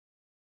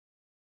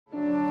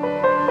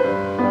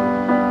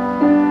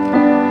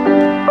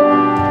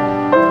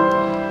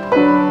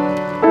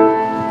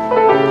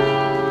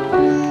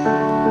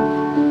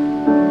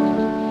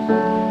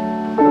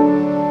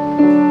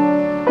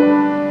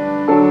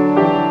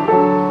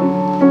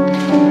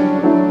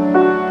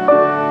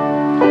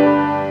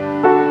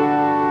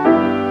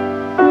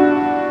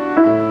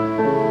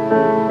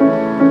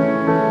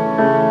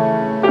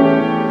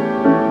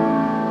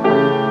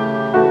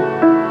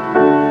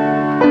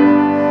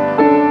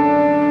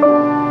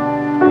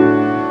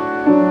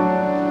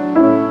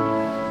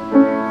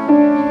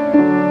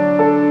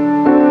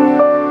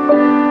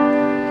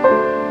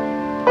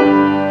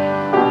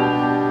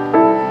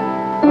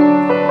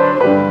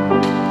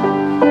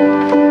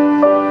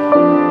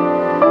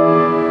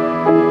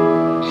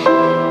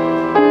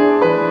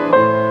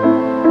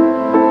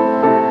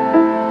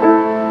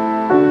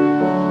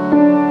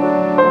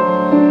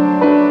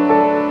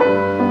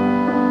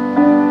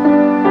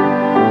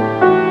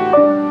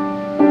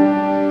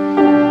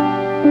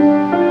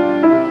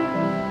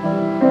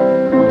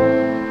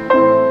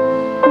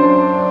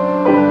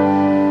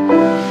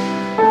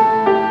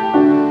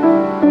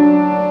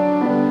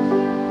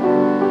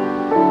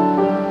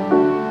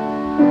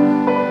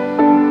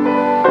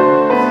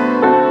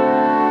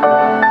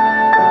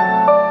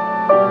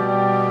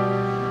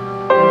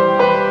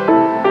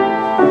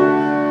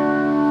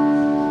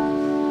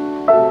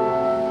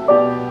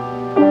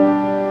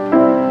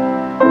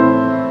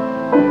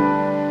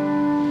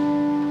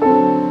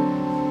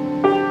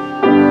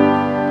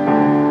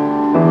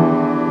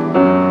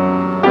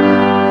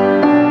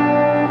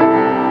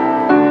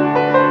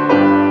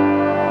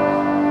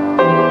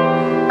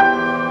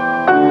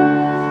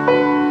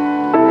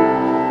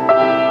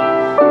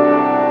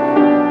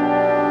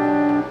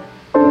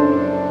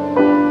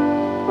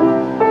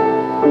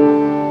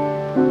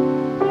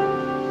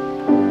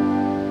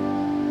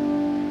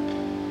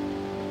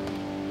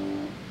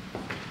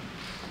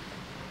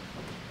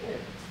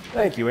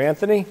Thank you,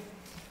 Anthony.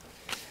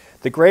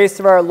 The grace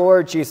of our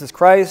Lord Jesus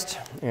Christ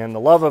and the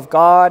love of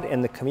God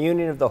and the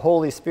communion of the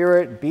Holy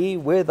Spirit be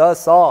with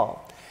us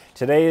all.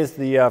 Today is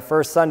the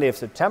first Sunday of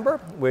September,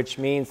 which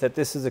means that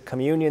this is a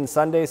communion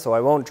Sunday, so I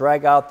won't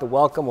drag out the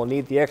welcome. We'll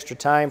need the extra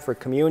time for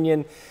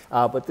communion,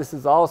 but this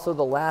is also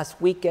the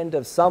last weekend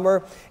of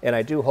summer, and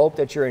I do hope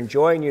that you're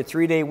enjoying your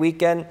 3-day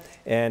weekend,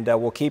 and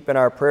we'll keep in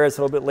our prayers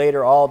a little bit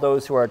later all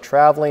those who are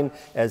traveling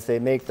as they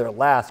make their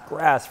last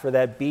grasp for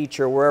that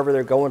beach or wherever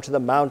they're going to the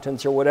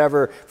mountains or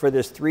whatever for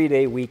this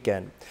 3-day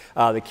weekend.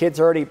 The kids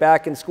are already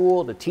back in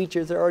school. The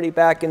teachers are already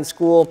back in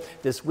school.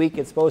 This week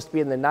it's supposed to be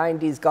in the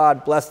 90s.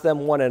 God bless them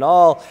one and all.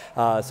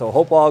 So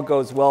hope all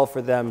goes well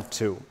for them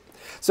too.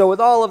 So with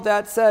all of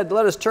that said,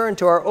 let us turn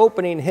to our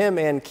opening hymn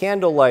and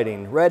candle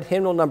lighting. Read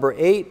hymnal number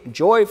 8,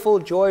 Joyful,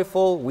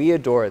 Joyful, We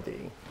Adore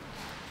Thee.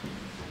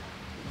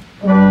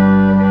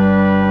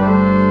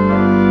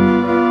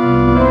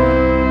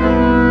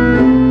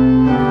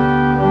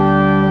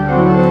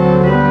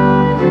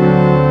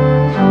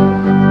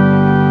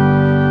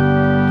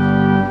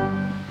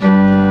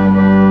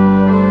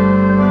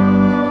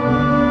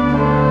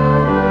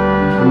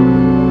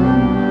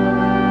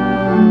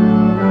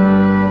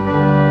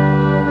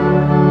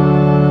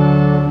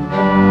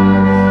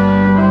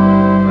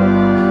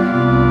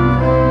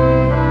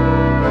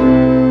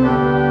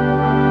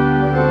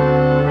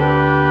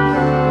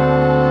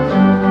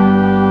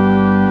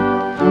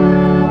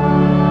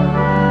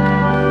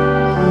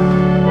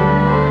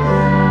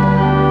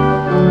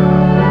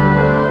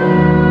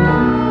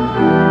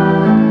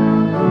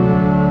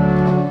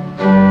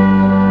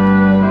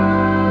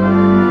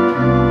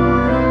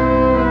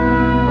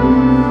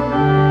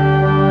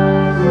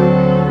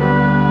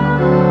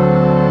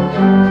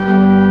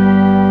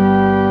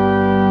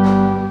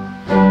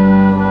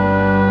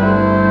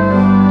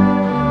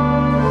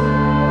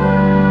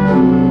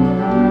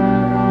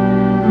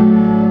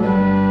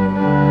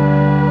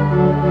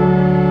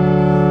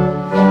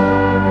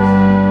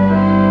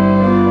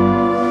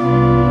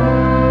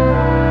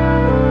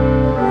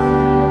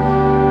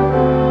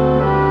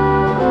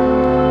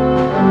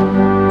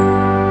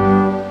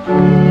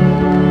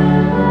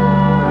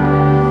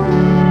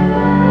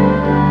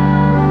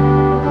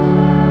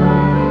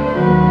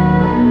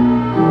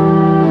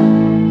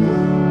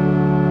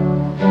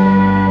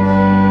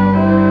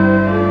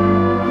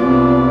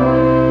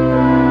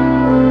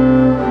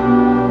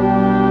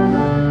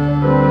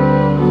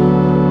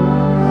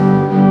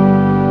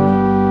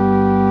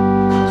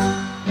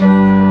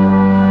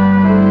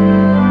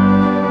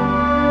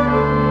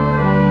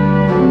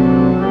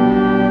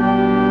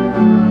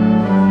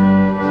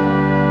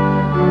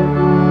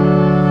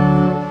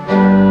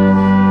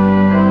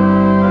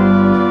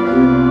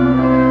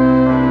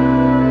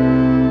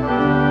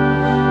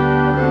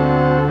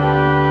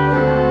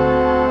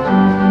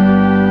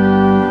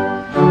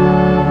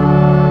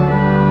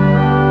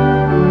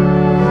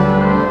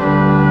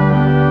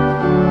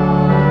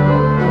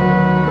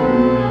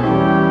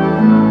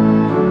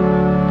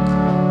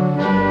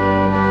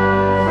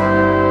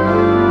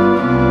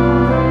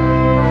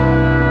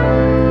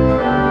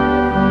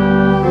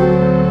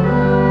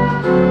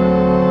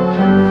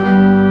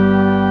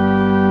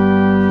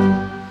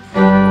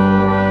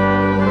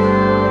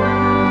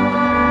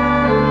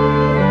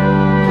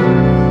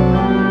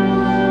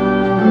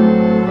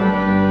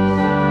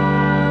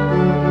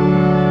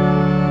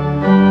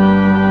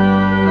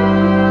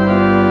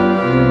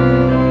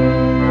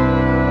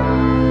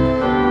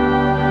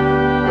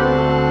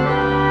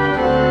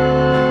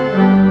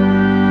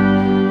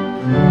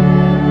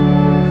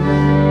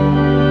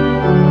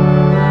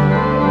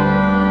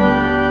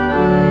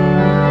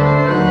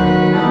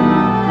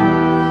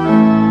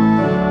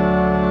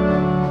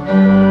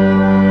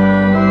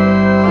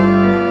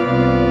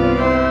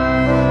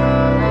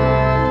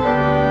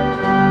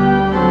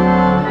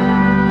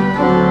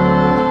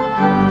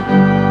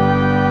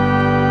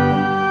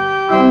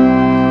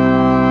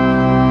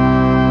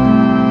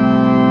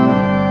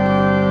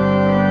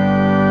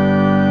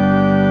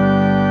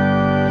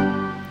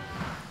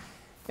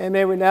 And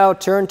may we now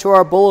turn to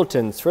our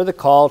bulletins for the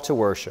call to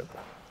worship.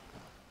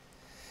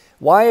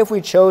 Why have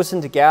we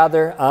chosen to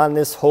gather on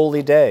this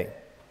holy day?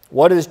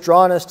 What has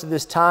drawn us to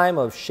this time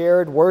of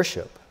shared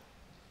worship?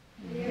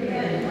 We have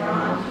been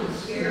drawn to the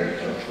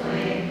spiritual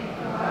flame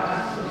of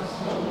God's most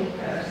holy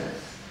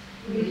presence.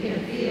 We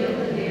can feel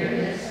the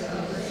nearness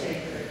of the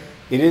sacred.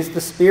 It is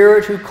the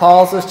Spirit who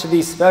calls us to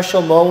these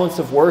special moments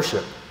of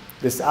worship.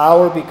 This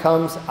hour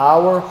becomes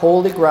our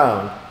holy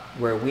ground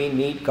where we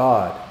meet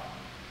God.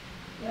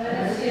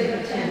 Let us give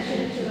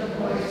attention to the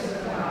voice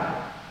of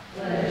God.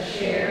 Let us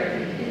share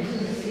the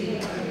intimacy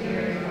of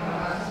hearing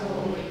God's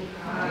holy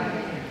high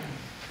hand.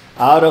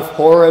 Out of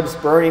Horeb's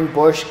burning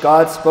bush,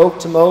 God spoke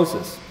to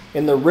Moses.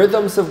 In the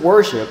rhythms of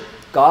worship,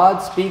 God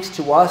speaks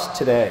to us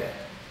today.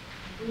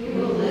 We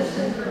will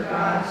listen for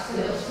God's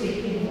still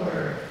speaking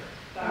word.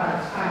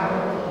 God's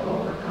power will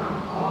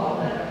overcome all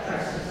that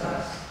oppresses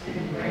us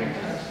and grant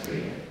us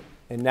freedom.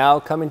 And And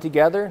now coming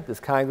together, this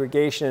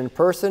congregation in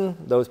person,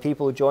 those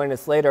people who join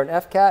us later in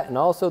FCAT, and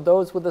also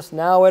those with us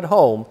now at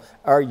home,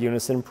 our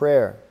unison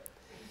prayer.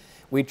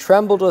 We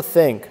tremble to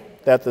think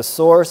that the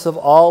source of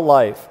all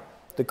life,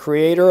 the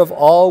creator of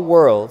all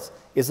worlds,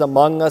 is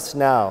among us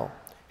now,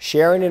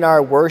 sharing in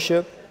our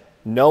worship,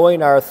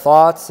 knowing our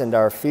thoughts and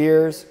our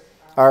fears,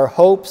 our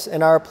hopes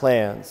and our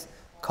plans,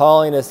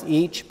 calling us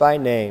each by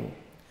name.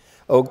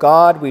 O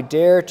God, we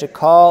dare to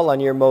call on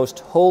your most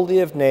holy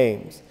of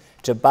names,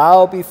 to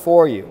bow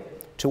before you,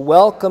 to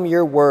welcome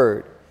your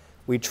word.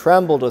 We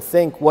tremble to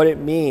think what it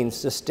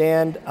means to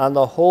stand on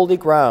the holy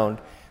ground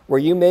where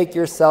you make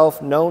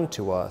yourself known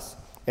to us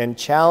and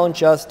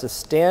challenge us to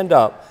stand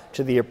up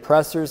to the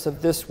oppressors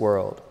of this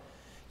world.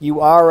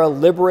 You are a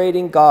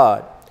liberating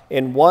God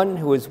and one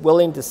who is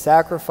willing to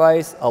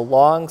sacrifice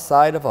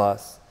alongside of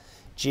us.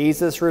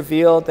 Jesus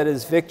revealed that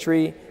his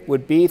victory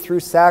would be through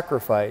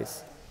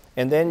sacrifice,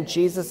 and then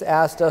Jesus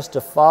asked us to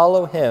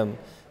follow him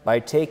by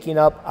taking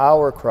up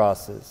our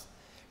crosses.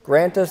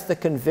 Grant us the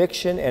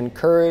conviction and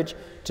courage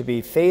to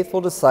be faithful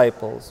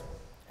disciples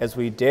as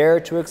we dare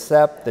to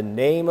accept the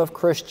name of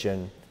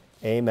Christian.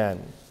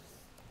 Amen.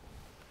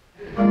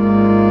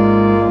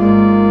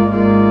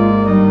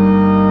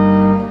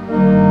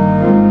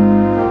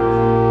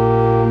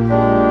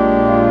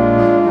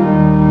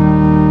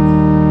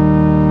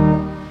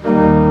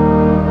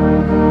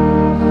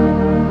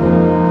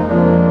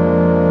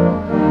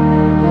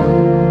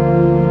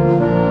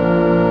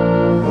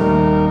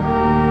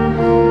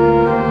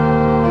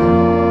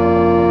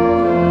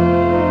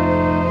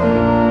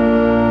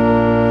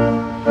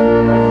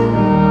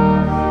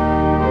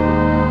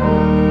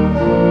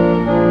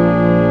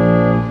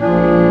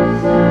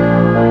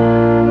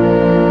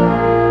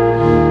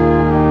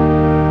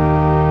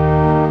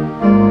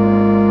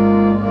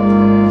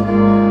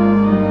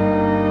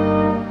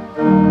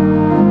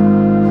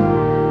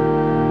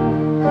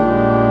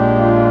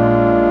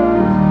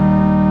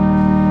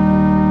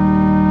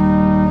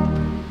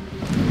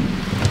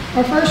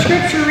 Our first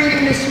scripture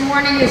reading this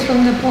morning is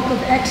from the book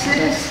of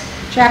Exodus,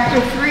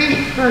 chapter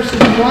 3, verses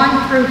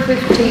 1 through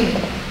 15.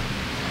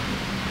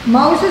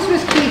 Moses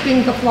was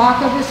keeping the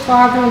flock of his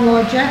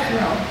father-in-law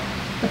Jethro,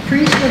 the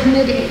priest of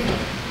Midian.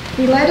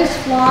 He led his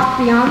flock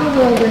beyond the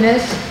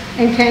wilderness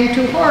and came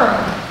to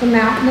Horeb, the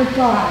mountain of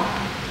God.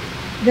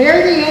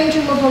 There the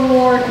angel of the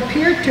Lord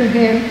appeared to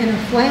him in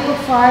a flame of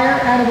fire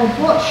out of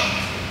a bush.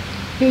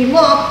 He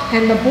looked,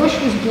 and the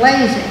bush was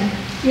blazing,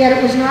 yet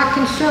it was not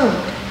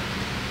consumed.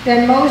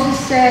 Then Moses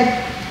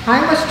said, I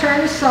must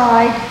turn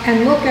aside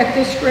and look at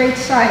this great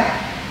sight,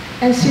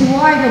 and see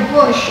why the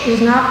bush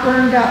is not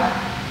burned up.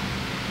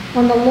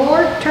 When the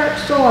Lord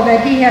saw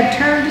that he had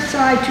turned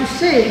aside to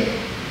see,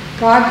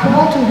 God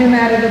called to him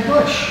out of the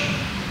bush,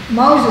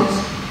 Moses,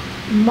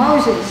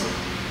 Moses.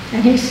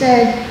 And he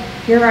said,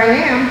 Here I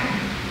am.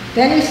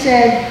 Then he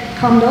said,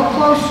 Come no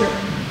closer.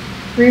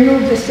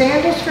 Remove the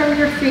sandals from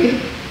your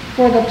feet,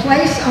 for the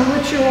place on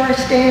which you are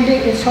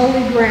standing is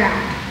holy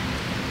ground.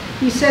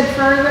 He said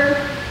further,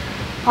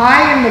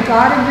 I am the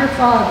God of your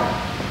father,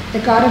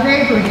 the God of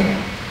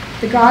Abraham,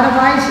 the God of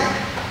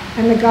Isaac,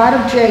 and the God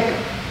of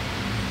Jacob.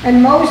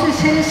 And Moses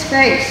hid his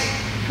face,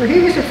 for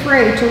he was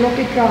afraid to look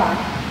at God.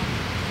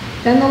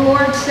 Then the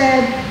Lord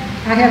said,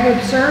 I have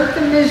observed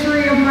the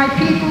misery of my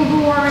people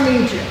who are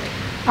in Egypt.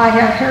 I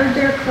have heard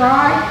their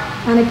cry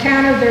on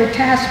account of their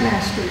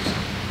taskmasters.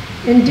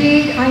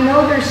 Indeed, I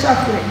know their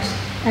sufferings,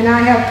 and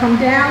I have come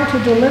down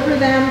to deliver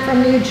them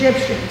from the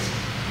Egyptians,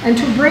 and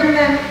to bring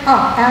them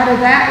up out of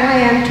that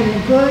land to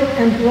a good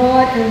and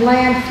broad and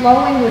land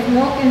flowing with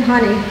milk and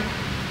honey,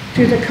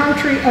 to the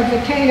country of the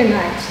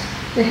Canaanites,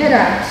 the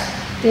Hittites,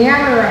 the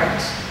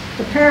Amorites,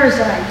 the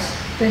Perizzites,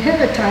 the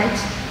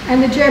Hivitites,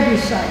 and the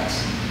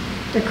Jebusites.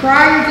 The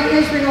cry of the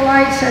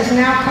Israelites has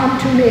now come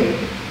to me.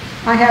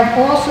 I have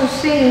also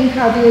seen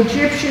how the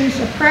Egyptians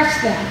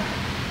oppress them.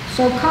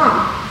 So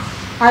come,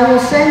 I will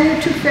send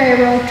you to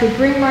Pharaoh to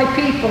bring my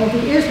people,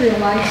 the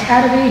Israelites,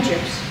 out of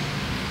Egypt.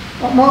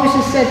 But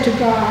Moses said to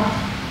God,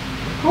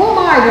 Who am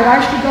I that I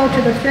should go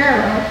to the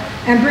Pharaoh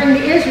and bring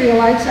the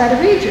Israelites out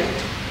of Egypt?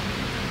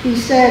 He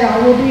said,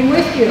 I will be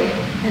with you,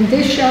 and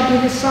this shall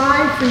be the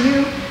sign for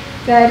you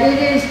that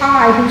it is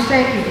I who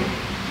sent you.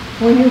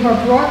 When you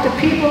have brought the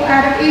people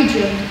out of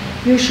Egypt,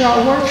 you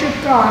shall worship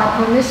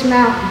God on this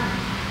mountain.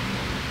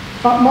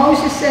 But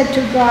Moses said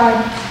to God,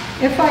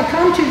 If I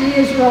come to the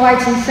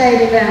Israelites and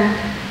say to them,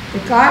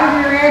 The God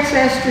of your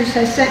ancestors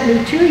has sent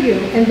me to you,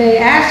 and they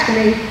ask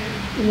me,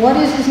 What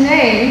is his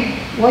name?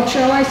 What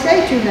shall I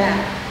say to them?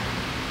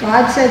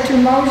 God said to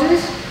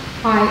Moses,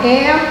 I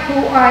am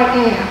who I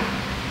am.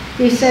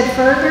 He said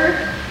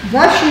further,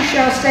 Thus you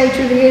shall say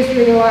to the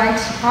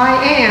Israelites, I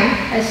am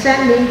has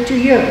sent me to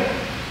you.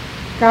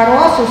 God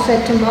also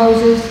said to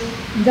Moses,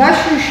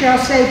 Thus you shall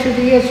say to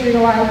the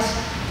Israelites,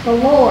 The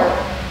Lord,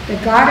 the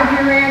God of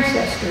your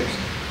ancestors,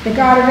 the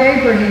God of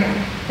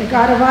Abraham, the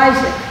God of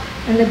Isaac,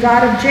 and the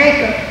God of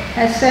Jacob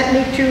has sent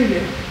me to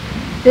you.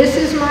 This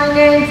is my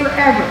name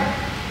forever,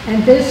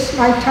 and this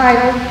my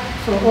title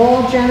for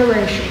all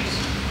generations.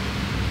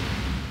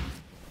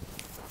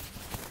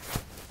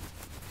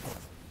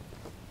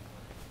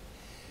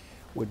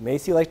 Would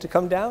Macy like to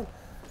come down?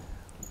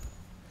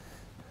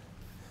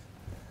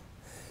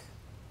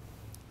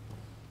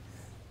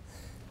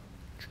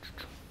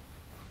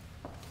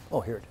 Oh,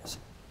 here it is.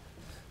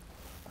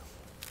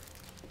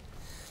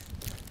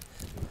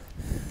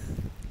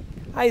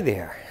 Hi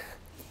there.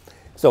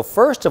 So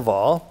first of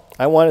all,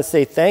 I want to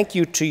say thank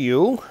you to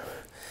you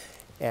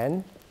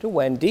and to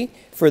Wendy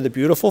for the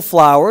beautiful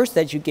flowers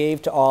that you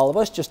gave to all of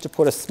us just to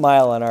put a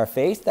smile on our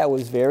face. That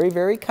was very,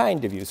 very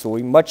kind of you. So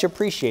we much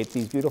appreciate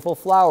these beautiful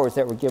flowers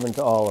that were given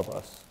to all of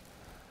us.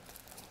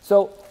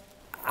 So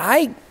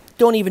I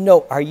don't even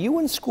know, are you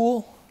in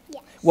school?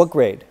 Yes. What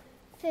grade?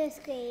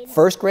 First grade.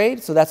 First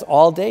grade? So that's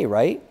all day,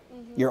 right?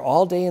 Mm-hmm. You're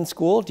all day in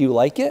school. Do you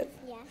like it?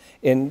 Yeah.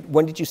 And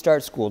when did you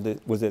start school?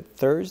 Was it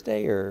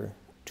Thursday or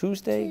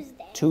Tuesday?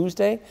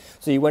 Tuesday.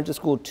 So you went to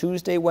school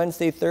Tuesday,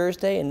 Wednesday,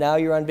 Thursday, and now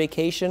you're on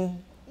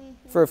vacation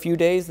for a few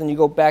days, then you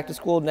go back to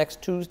school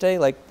next Tuesday,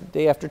 like the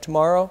day after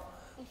tomorrow?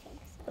 I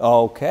think so.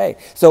 Okay.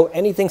 So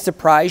anything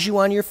surprise you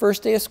on your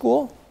first day of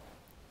school?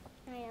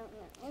 I don't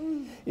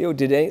know.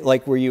 You know,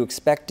 were you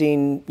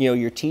expecting,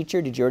 your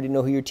teacher? Did you already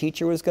know who your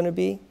teacher was going to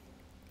be?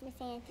 Miss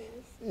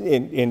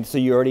Andrews. And so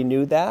you already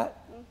knew that?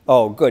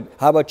 Oh, good.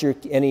 How about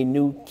any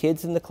new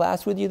kids in the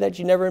class with you that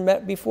you never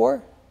met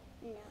before?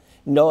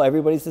 No,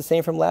 everybody's the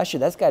same from last year.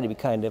 That's got to be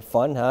kind of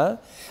fun, huh?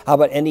 How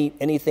about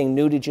anything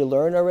new did you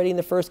learn already in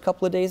the first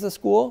couple of days of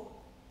school?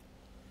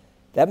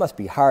 That must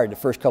be hard the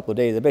first couple of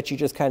days. I bet you're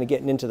just kind of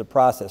getting into the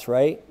process,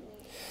 right?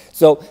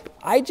 So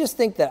I just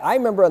think that I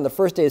remember on the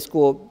first day of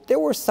school, there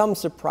were some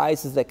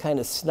surprises that kind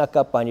of snuck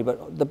up on you,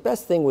 but the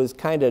best thing was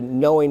kind of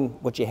knowing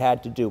what you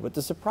had to do. But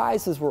the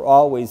surprises were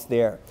always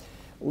there.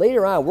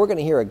 Later on, we're going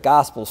to hear a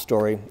gospel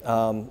story,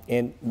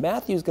 and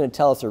Matthew's going to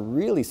tell us a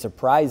really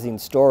surprising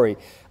story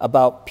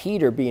about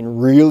Peter being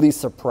really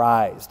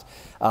surprised.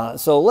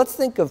 So let's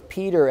think of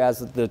Peter as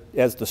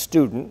the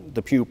student,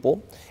 the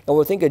pupil, and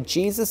we'll think of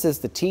Jesus as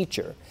the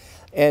teacher.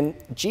 And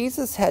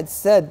Jesus had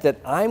said that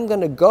I'm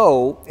going to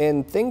go,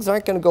 and things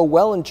aren't going to go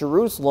well in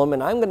Jerusalem,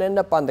 and I'm going to end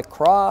up on the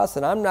cross,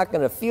 and I'm not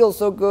going to feel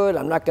so good,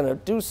 I'm not going to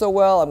do so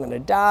well, I'm going to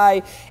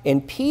die.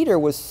 And Peter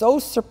was so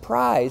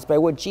surprised by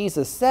what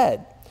Jesus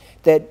said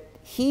that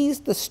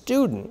he's the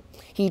student.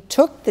 He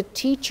took the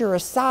teacher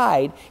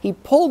aside. He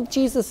pulled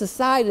Jesus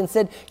aside and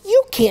said,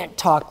 "You can't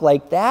talk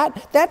like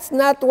that. That's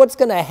not what's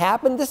going to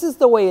happen. This is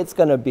the way it's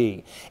going to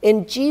be."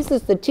 And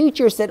Jesus, the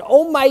teacher, said,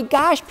 "Oh my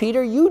gosh,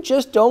 Peter, you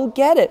just don't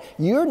get it.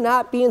 You're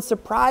not being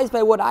surprised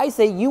by what I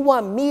say. You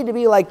want me to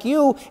be like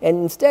you, and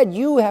instead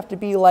you have to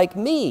be like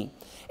me."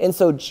 And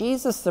so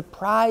Jesus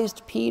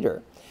surprised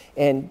Peter.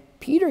 And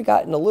Peter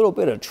got in a little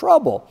bit of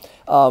trouble.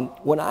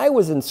 When I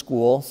was in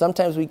school,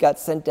 sometimes we got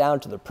sent down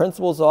to the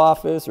principal's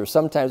office, or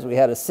sometimes we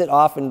had to sit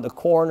off in the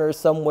corner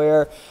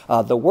somewhere.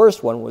 The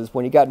worst one was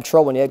when you got in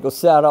trouble and you had to go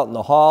sit out in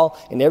the hall,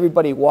 and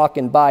everybody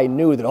walking by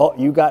knew that, oh,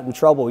 you got in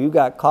trouble, you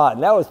got caught.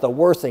 And that was the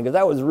worst thing, because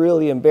that was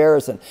really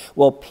embarrassing.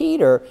 Well,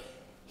 Peter,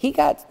 he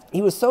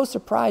was so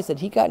surprised that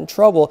he got in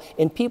trouble,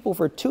 and people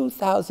for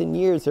 2,000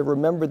 years have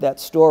remembered that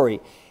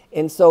story.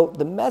 And so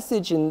the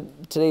message in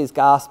today's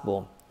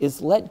gospel is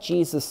let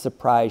Jesus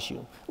surprise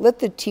you. Let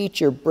the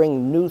teacher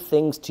bring new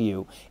things to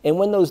you. And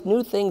when those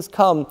new things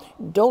come,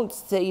 don't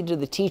say to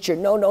the teacher,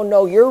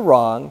 no, you're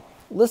wrong.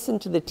 Listen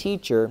to the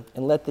teacher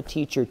and let the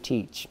teacher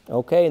teach,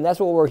 okay? And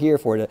that's what we're here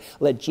for, to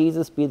let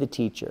Jesus be the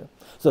teacher.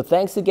 So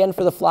thanks again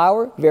for the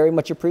flower. Very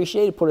much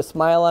appreciated. Put a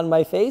smile on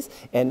my face,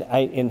 and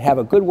have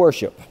a good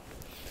worship.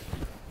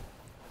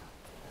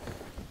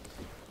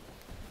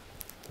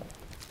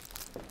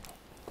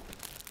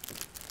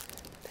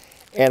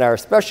 And our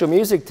special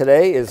music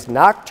today is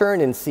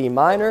Nocturne in C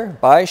minor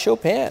by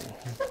Chopin.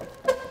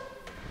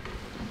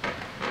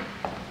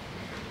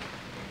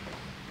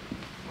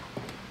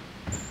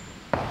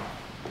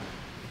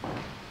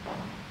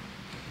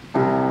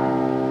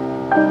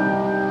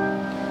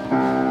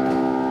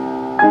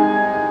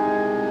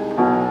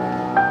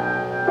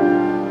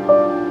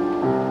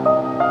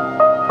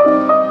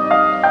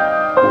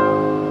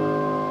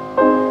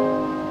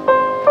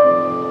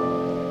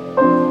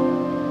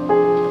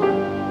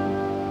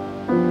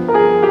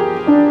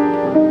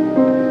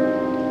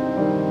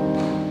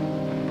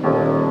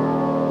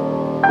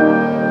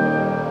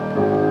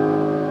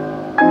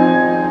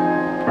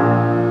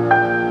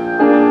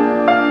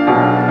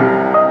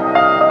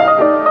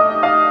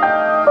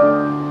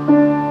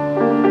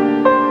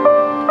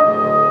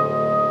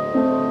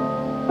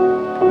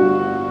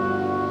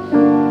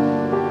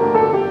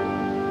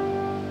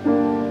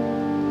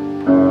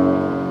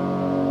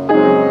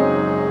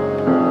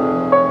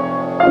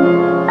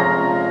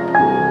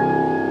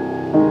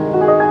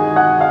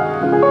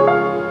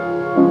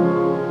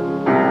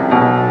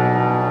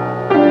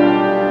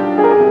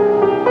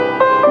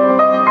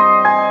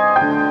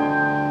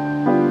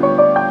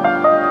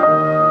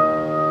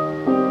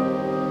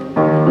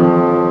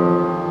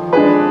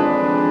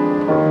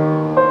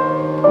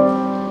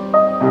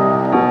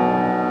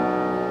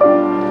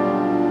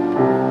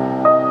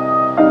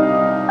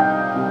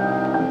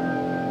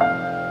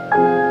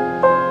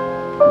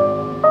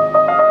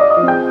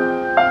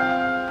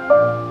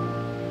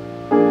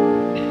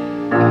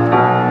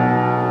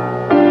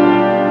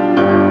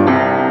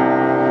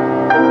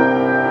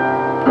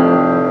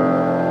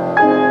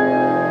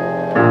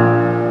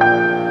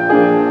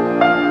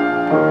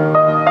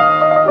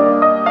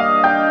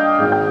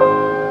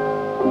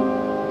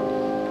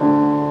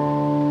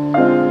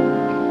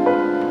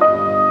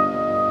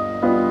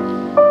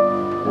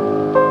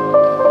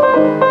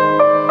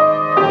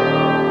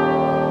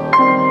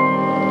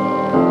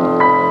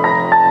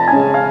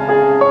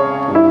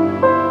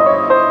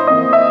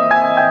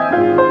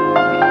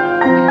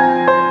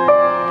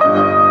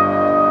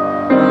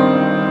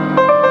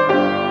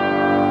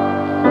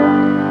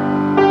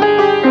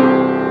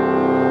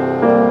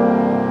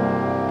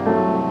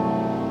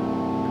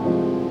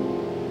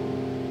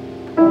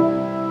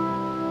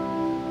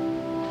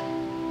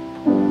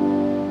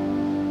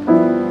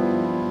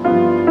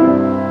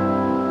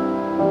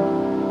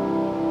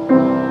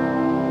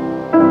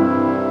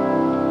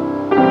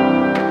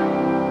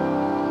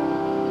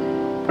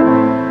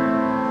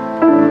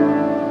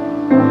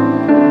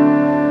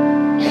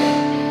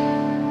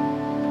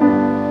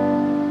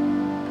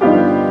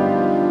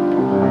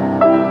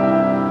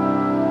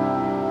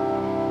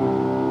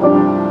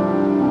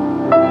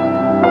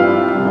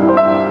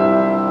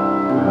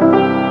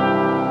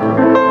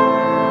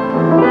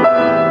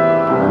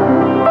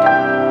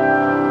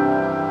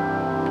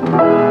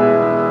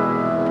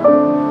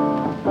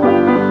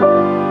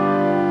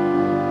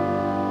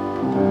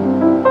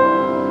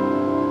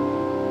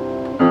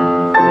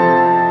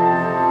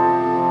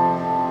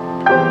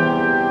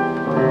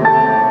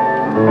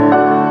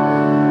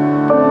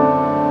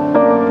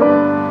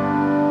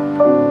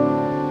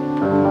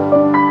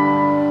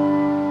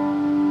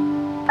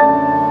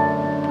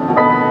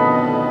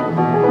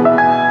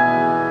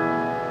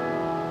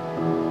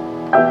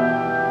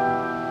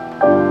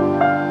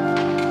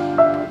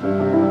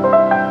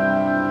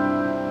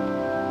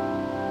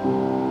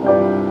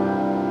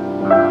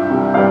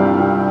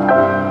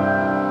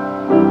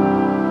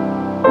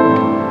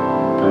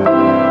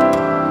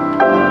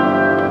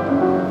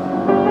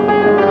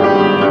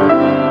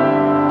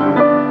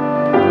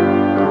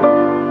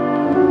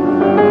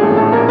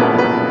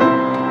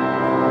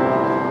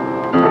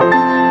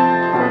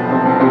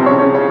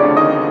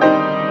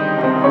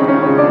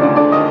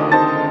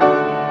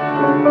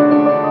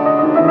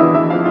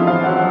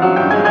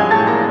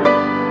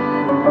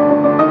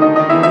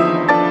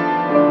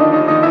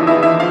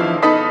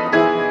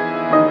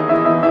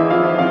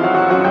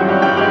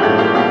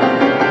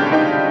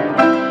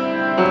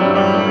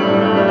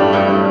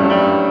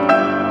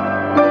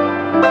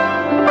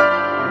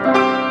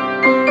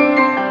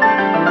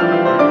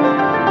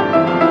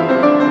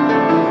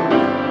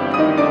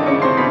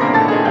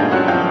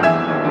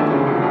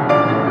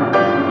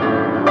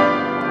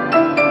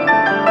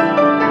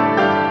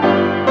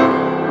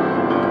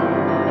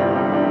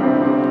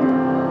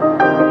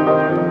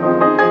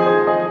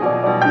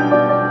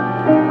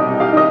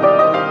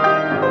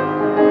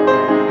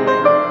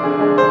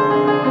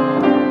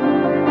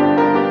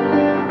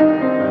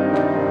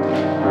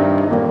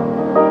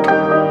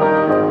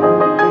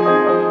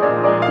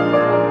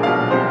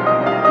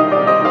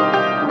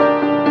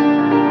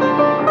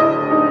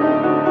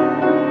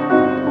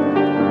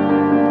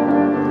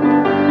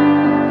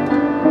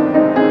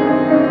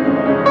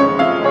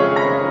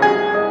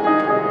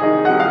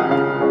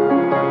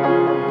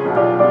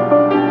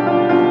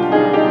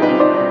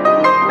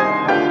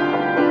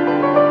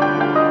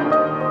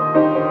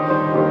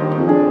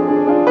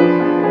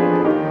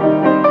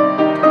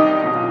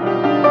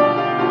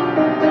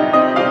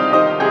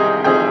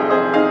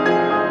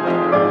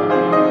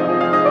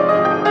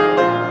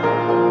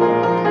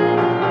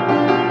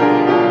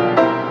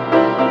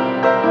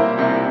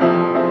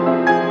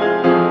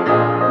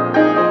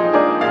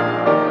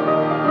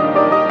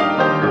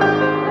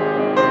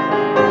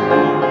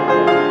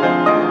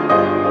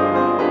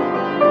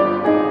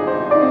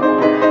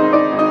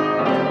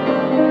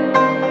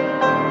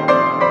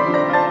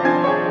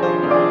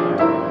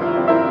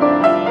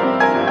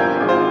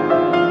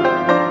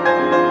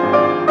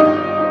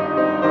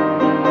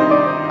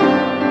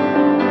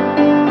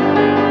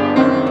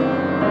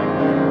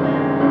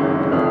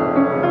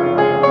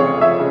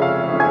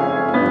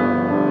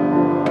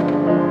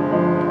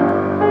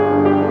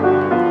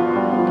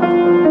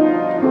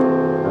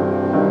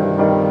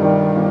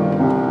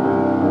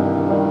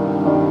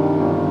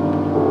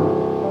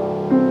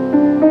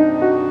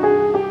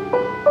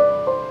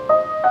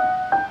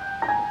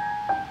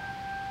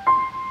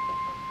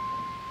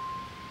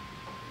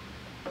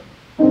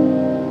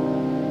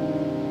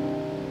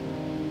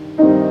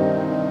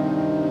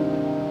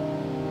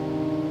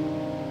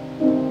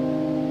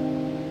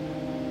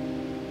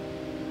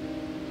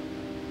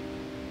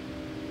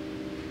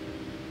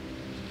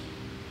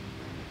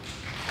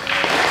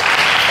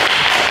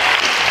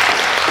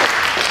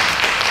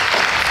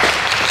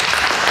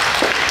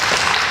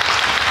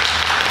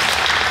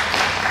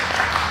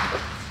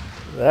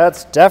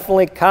 That's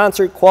definitely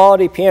concert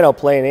quality piano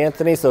playing,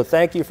 Anthony, so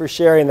thank you for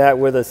sharing that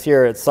with us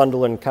here at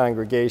Sunderland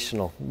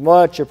Congregational.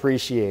 Much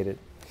appreciated.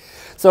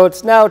 So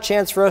it's now a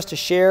chance for us to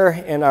share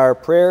in our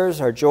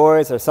prayers, our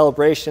joys, our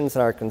celebrations,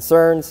 and our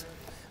concerns.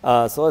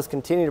 So let's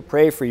continue to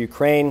pray for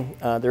Ukraine.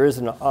 There is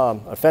an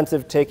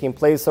offensive taking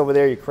place over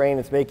there. Ukraine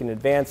is making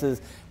advances,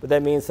 but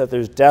that means that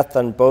there's death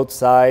on both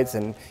sides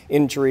and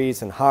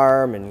injuries and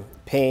harm and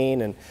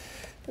pain. And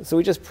so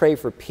we just pray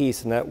for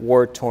peace in that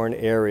war-torn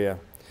area.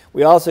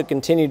 We also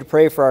continue to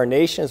pray for our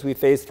nation as we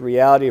face the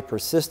reality of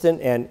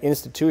persistent and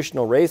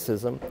institutional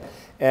racism.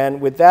 And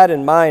with that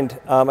in mind,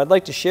 I'd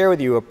like to share with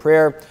you a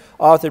prayer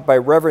authored by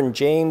Reverend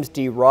James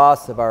D.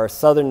 Ross of our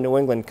Southern New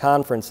England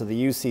Conference of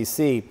the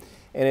UCC.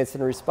 And it's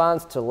in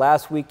response to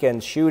last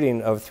weekend's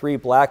shooting of 3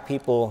 black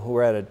people who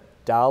were at a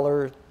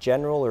Dollar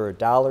General or a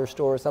dollar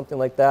store or something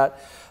like that.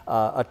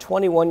 A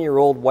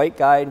 21-year-old white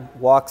guy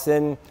walks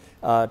in,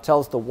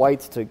 tells the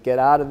whites to get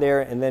out of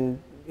there, and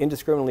then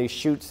indiscriminately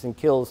shoots and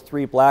kills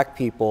 3 black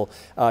people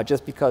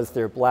just because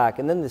they're black.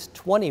 And then this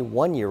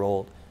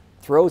 21-year-old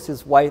throws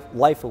his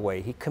life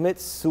away. He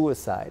commits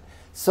suicide,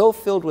 so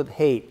filled with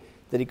hate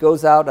that he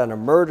goes out on a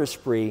murder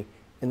spree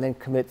and then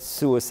commits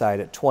suicide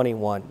at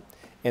 21.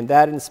 And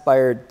that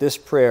inspired this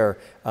prayer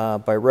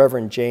by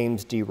Reverend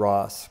James D.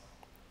 Ross.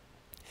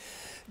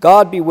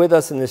 God be with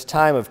us in this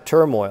time of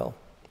turmoil.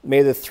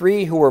 May the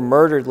 3 who were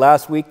murdered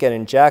last weekend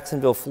in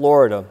Jacksonville,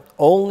 Florida,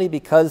 only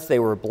because they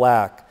were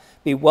black,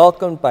 be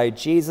welcomed by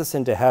Jesus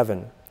into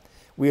heaven.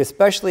 We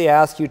especially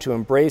ask you to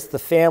embrace the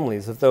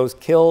families of those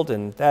killed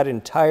in that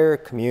entire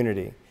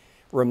community.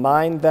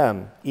 Remind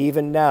them,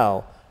 even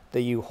now,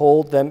 that you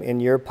hold them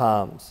in your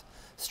palms.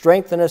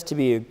 Strengthen us to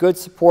be a good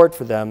support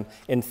for them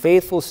and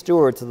faithful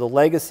stewards of the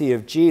legacy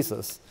of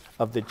Jesus,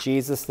 of the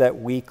Jesus that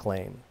we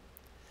claim.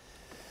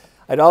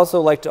 I'd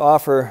also like to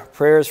offer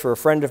prayers for a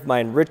friend of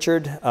mine,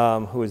 Richard,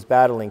 who is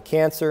battling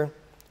cancer.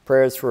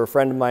 Prayers for a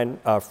friend of mine,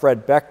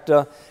 Fred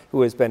Beckta,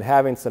 who has been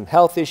having some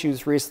health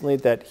issues recently,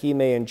 that he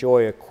may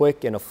enjoy a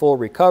quick and a full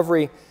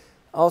recovery.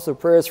 Also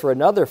prayers for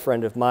another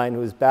friend of mine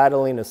who is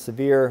battling a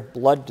severe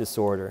blood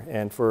disorder,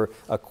 and for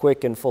a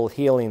quick and full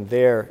healing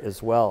there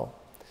as well.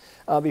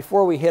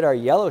 Before we hit our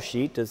yellow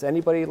sheet, does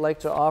anybody like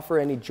to offer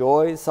any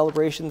joys,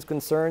 celebrations,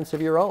 concerns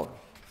of your own?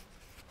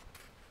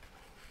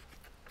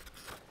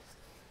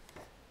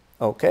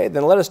 Okay,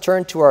 then let us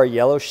turn to our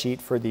yellow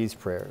sheet for these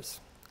prayers.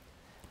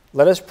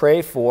 Let us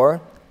pray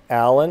for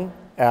Alan,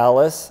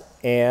 Alice,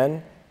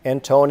 Ann,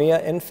 Antonia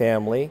and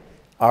family,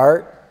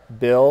 Art,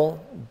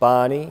 Bill,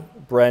 Bonnie,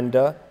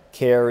 Brenda,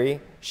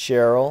 Carrie,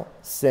 Cheryl,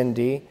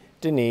 Cindy,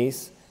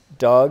 Denise,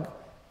 Doug,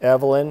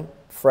 Evelyn,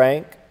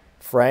 Frank,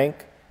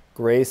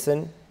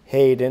 Grayson,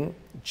 Hayden,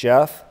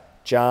 Jeff,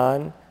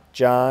 John,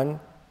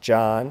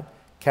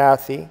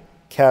 Kathy,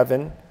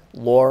 Kevin,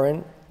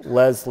 Lauren,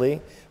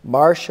 Leslie,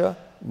 Marcia,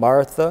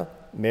 Martha,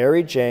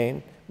 Mary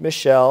Jane,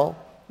 Michelle,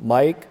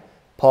 Mike,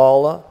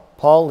 Paula,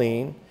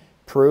 Pauline,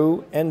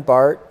 Prue and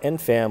Bart and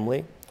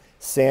family,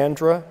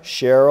 Sandra,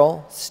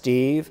 Cheryl,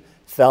 Steve,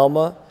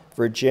 Thelma,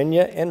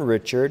 Virginia and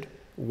Richard,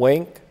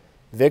 Wink,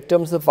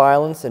 victims of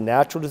violence and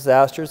natural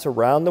disasters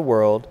around the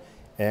world,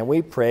 and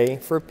we pray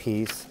for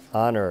peace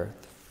on earth.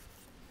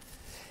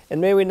 And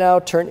may we now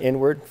turn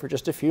inward for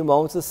just a few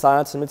moments of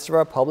silence in the midst of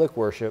our public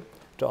worship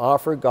to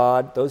offer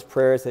God those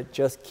prayers that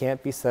just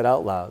can't be said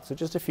out loud. So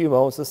just a few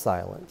moments of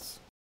silence.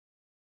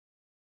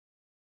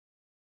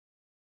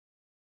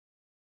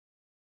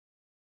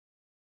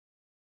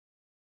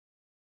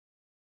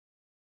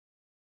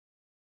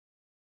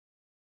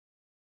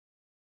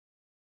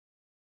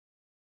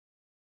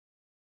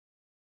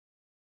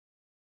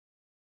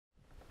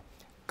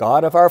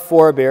 God of our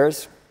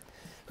forebears,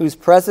 whose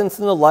presence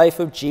in the life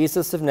of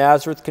Jesus of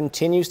Nazareth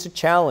continues to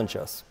challenge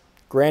us,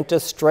 grant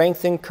us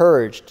strength and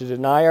courage to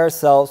deny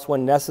ourselves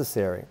when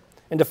necessary,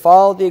 and to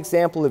follow the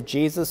example of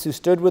Jesus, who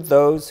stood with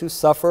those who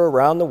suffer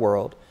around the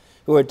world,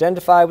 who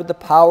identify with the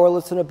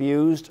powerless and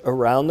abused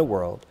around the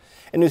world,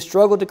 and who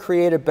struggle to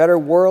create a better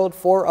world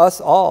for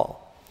us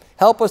all.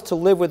 Help us to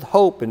live with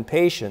hope and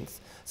patience,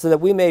 so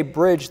that we may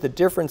bridge the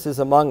differences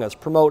among us,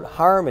 promote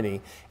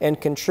harmony, and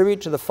contribute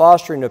to the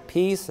fostering of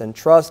peace and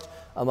trust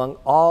among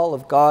all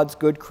of God's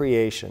good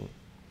creation.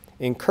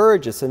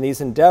 Encourage us in these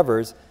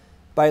endeavors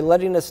by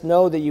letting us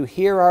know that you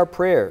hear our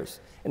prayers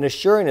and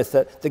assuring us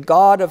that the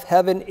God of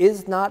heaven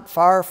is not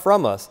far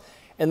from us,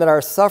 and that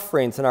our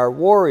sufferings and our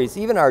worries,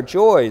 even our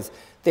joys,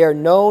 they are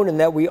known, and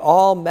that we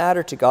all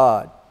matter to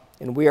God,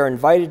 and we are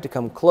invited to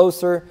come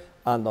closer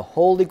on the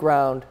holy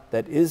ground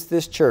that is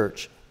this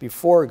church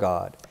before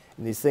God.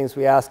 And these things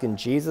we ask in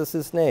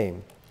Jesus'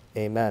 name.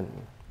 Amen.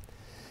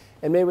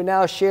 And may we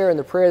now share in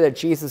the prayer that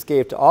Jesus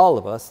gave to all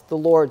of us, the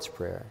Lord's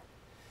Prayer.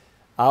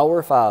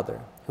 Our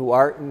Father, who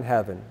art in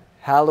heaven,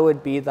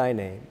 hallowed be thy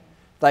name.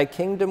 Thy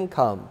kingdom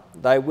come,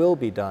 thy will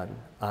be done,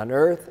 on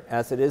earth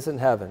as it is in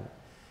heaven.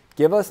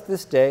 Give us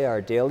this day our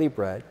daily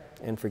bread,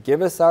 and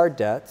forgive us our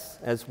debts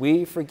as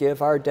we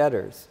forgive our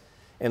debtors.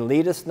 And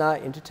lead us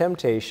not into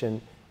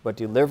temptation, but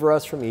deliver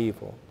us from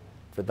evil.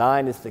 For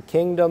thine is the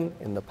kingdom,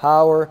 and the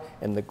power,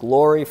 and the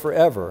glory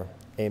forever.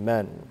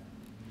 Amen.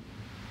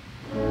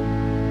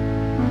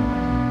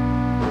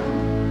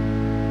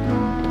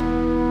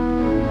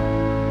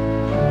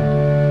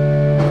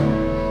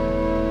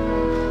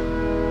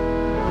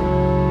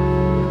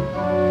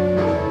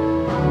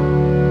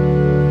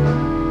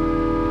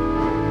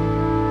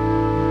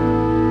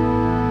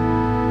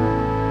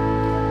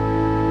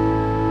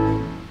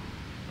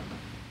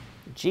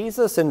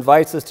 Jesus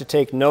invites us to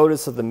take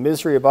notice of the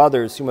misery of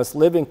others who must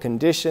live in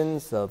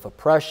conditions of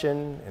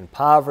oppression and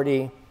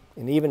poverty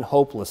and even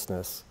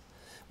hopelessness.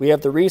 We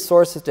have the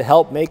resources to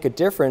help make a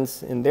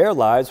difference in their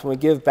lives when we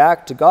give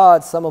back to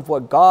God some of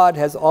what God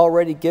has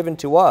already given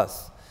to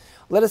us.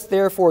 Let us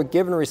therefore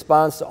give in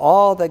response to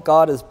all that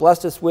God has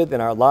blessed us with in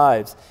our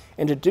lives,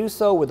 and to do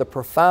so with a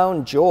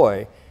profound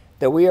joy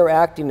that we are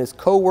acting as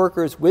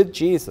co-workers with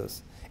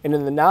Jesus, and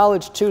in the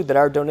knowledge, too, that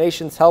our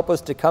donations help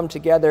us to come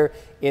together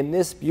in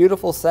this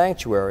beautiful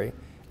sanctuary,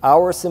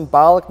 our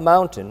symbolic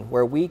mountain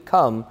where we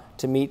come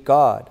to meet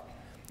God.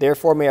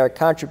 Therefore, may our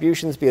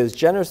contributions be as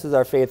generous as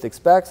our faith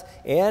expects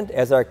and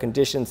as our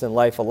conditions in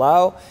life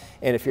allow.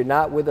 And if you're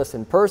not with us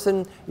in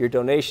person, your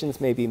donations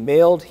may be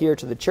mailed here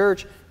to the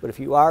church. But if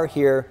you are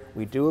here,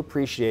 we do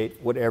appreciate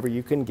whatever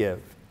you can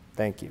give.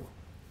 Thank you.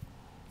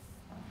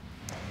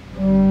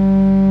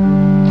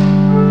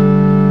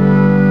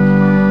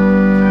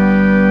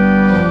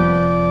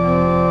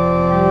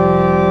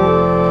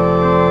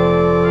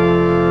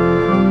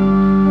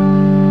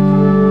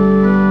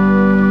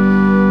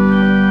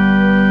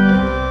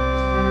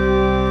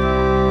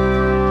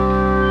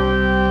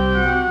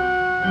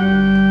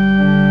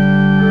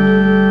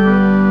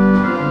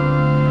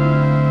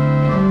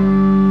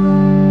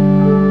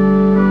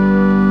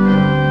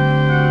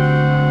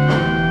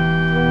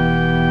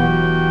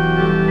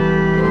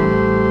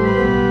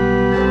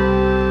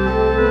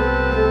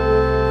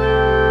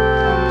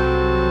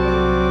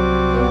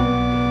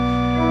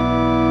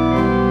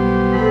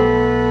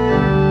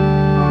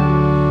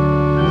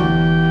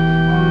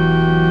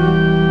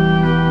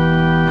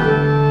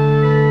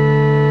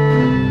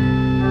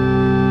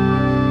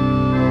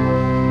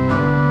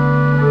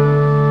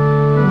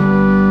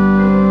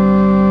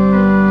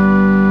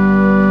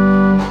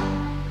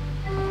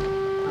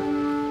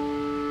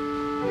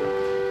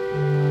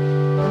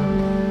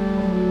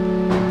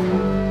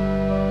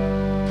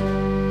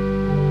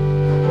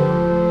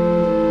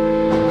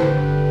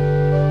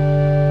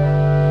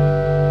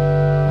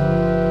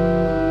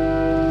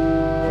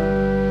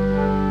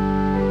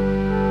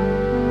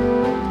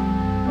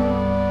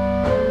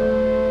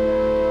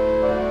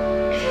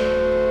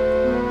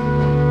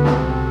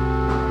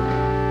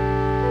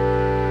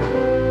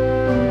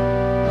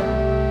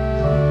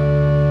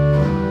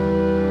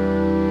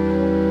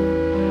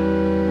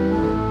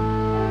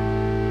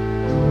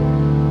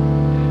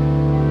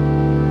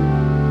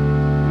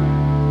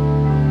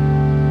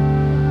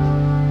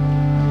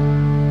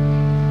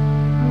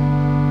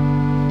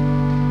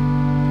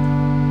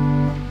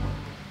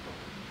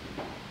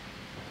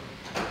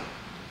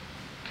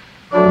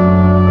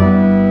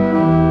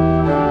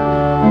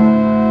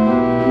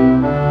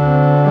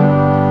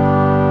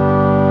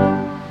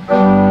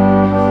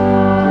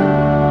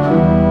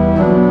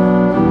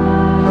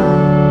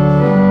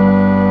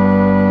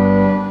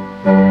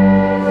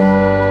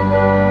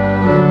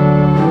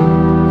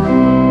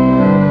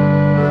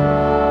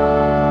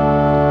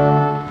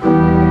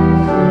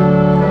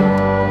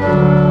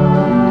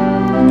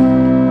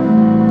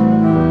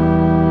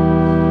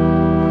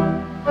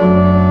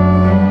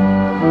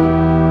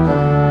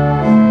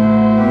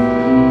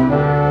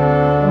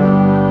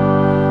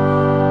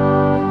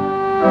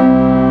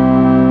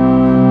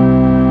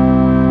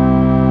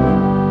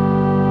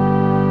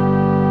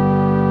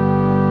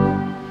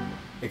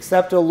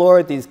 Accept, O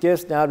Lord, these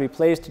gifts now to be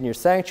placed in your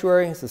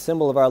sanctuary as a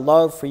symbol of our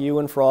love for you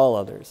and for all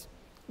others.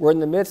 We're in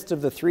the midst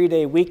of the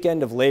 3-day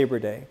weekend of Labor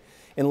Day.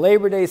 And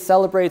Labor Day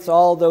celebrates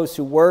all those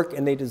who work,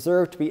 and they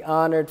deserve to be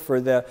honored for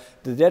the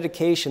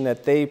dedication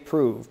that they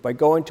prove by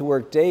going to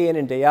work day in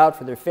and day out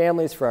for their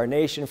families, for our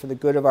nation, for the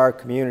good of our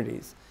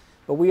communities.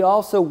 But we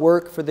also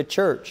work for the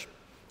church.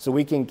 So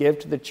we can give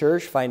to the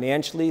church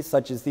financially,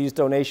 such as these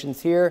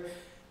donations here,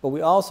 but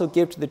we also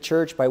give to the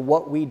church by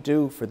what we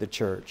do for the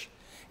church.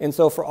 And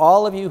so for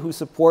all of you who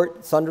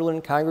support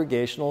Sunderland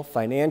Congregational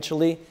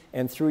financially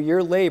and through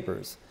your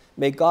labors,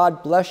 may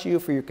God bless you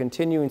for your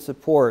continuing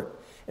support,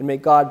 and may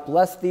God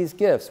bless these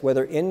gifts,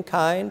 whether in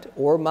kind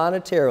or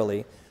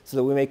monetarily, so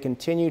that we may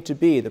continue to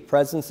be the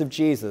presence of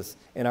Jesus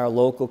in our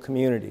local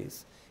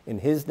communities. In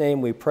his name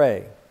we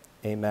pray,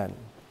 amen.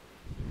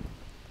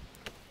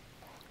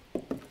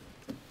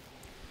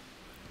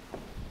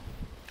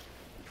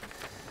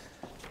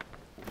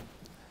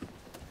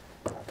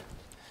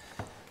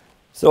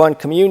 So on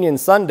Communion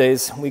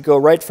Sundays, we go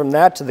right from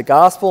that to the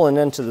Gospel and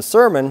then to the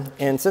sermon.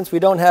 And since we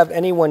don't have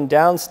anyone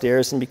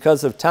downstairs and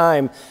because of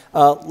time,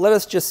 let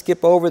us just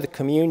skip over the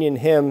communion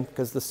hymn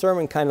because the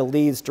sermon kind of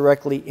leads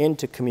directly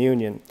into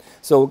communion.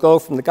 So we'll go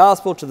from the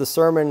Gospel to the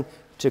sermon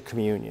to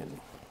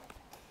communion.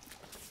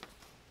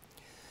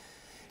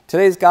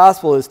 Today's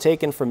Gospel is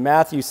taken from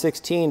Matthew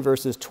 16,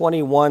 verses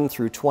 21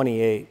 through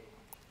 28.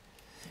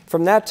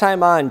 From that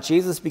time on,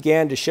 Jesus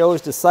began to show his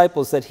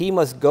disciples that he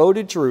must go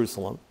to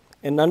Jerusalem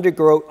and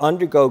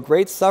undergo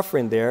great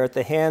suffering there at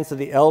the hands of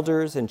the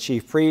elders and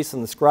chief priests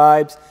and the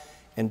scribes,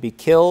 and be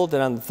killed,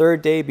 and on the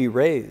third day be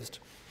raised.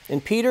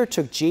 And Peter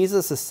took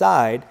Jesus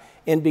aside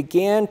and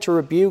began to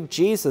rebuke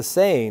Jesus,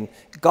 saying,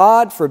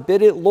 God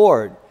forbid it,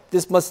 Lord,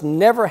 this must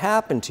never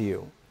happen to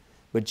you.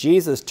 But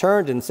Jesus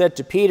turned and said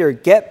to Peter,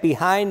 Get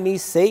behind me,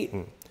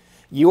 Satan.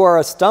 You are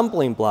a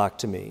stumbling block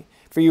to me,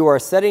 for you are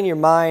setting your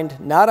mind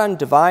not on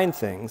divine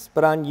things,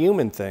 but on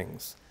human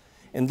things.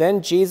 And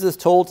then Jesus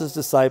told his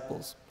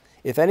disciples,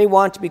 If any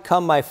want to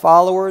become my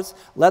followers,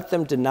 let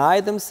them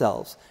deny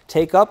themselves,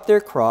 take up their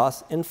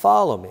cross, and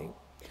follow me.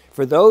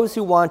 For those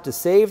who want to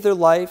save their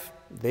life,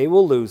 they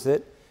will lose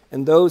it,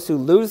 and those who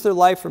lose their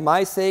life for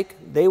my sake,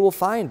 they will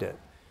find it.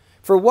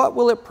 For what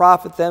will it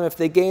profit them if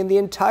they gain the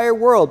entire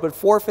world but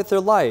forfeit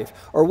their life?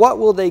 Or what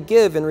will they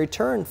give in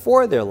return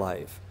for their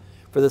life?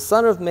 For the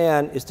Son of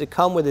Man is to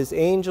come with his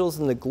angels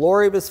in the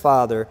glory of his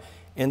Father,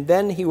 and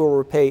then he will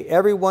repay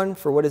everyone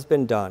for what has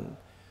been done.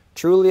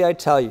 Truly I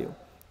tell you,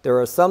 there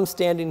are some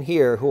standing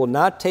here who will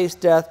not taste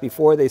death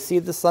before they see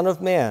the Son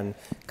of Man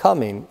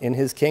coming in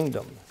his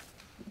kingdom.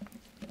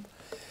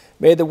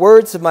 May the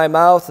words of my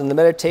mouth and the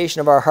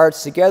meditation of our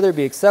hearts together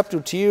be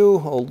acceptable to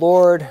you, O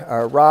Lord,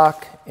 our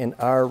rock and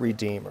our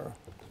Redeemer.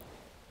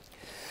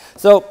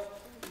 So,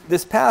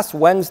 this past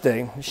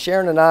Wednesday,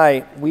 Sharon and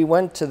I, we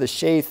went to the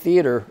Shea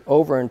Theater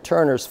over in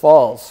Turner's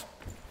Falls.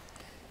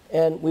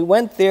 And we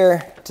went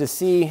there to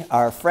see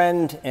our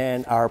friend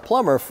and our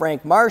plumber,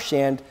 Frank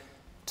Marchand,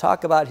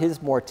 talk about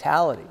his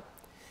mortality.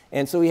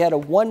 And so we had a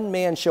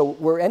one-man show.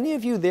 Were any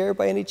of you there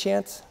by any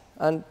chance?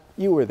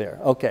 You were there,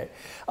 okay.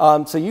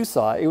 So you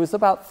saw it. It was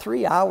about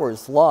 3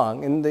 hours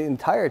long, and the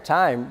entire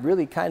time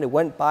really kind of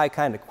went by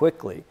kind of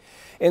quickly.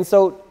 And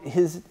so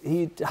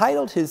he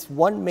titled his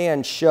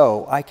one-man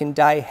show, I Can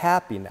Die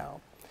Happy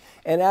Now.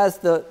 And as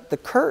the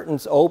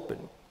curtains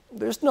open,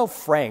 there's no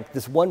Frank,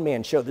 this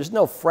one-man show. There's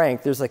no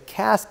Frank. There's a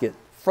casket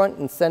front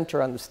and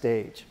center on the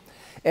stage.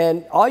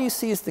 And all you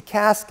see is the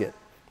casket.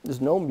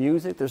 There's no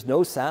music, there's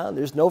no sound,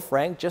 there's no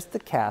Frank, just the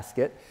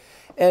casket.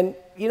 And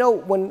you know,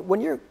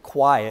 when you're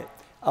quiet,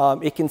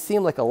 it can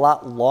seem like a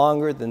lot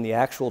longer than the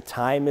actual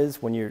time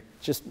is when you're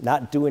just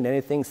not doing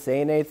anything,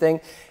 saying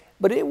anything.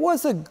 But it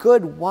was a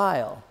good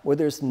while where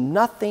there's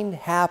nothing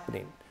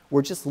happening.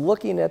 We're just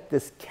looking at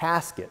this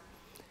casket.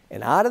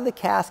 And out of the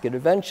casket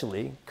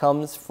eventually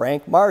comes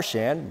Frank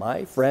Marchand,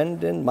 my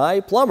friend and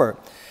my plumber.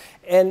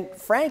 And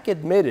Frank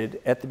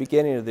admitted at the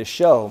beginning of the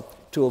show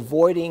to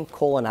avoiding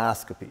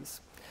colonoscopies.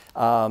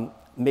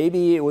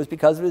 Maybe it was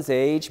because of his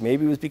age,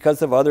 maybe it was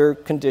because of other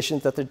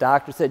conditions that the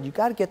doctor said, you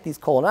got to get these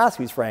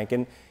colonoscopies, Frank,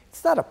 and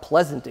it's not a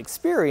pleasant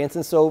experience.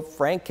 And so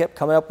Frank kept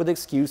coming up with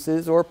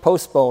excuses or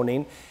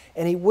postponing,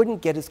 and he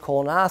wouldn't get his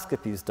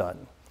colonoscopies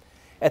done.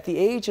 At the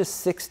age of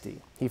 60,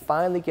 he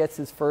finally gets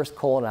his first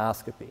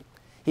colonoscopy.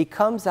 He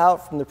comes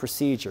out from the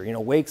procedure,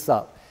 wakes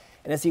up,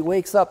 and as he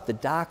wakes up, the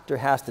doctor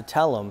has to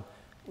tell him,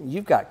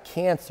 you've got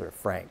cancer,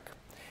 Frank.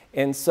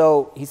 And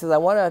so he says, I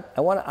want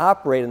to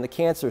operate on the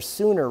cancer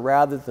sooner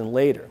rather than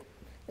later.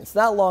 It's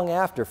not long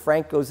after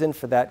Frank goes in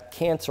for that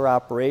cancer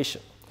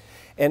operation.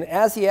 And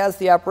as he has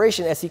the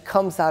operation, as he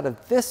comes out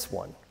of this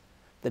one,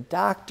 the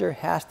doctor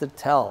has to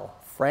tell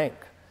Frank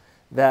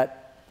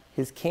that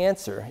his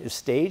cancer is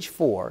stage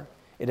 4,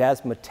 it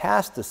has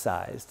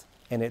metastasized,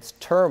 and it's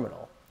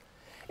terminal.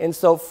 And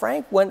so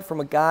Frank went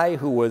from a guy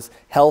who was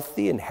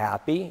healthy and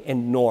happy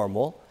and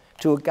normal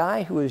to a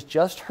guy who has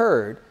just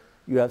heard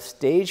you have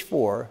stage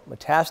 4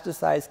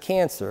 metastasized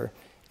cancer,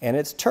 and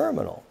it's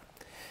terminal.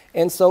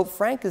 And so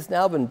Frank has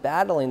now been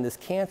battling this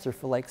cancer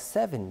for like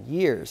 7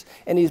 years,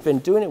 and he's been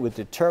doing it with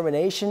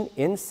determination,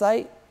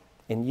 insight,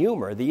 and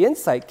humor. The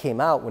insight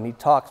came out when he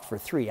talked for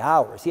 3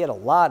 hours. He had a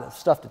lot of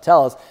stuff to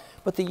tell us,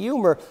 but the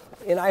humor,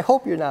 and I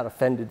hope you're not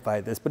offended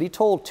by this, but he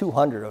told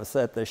 200 of us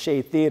at the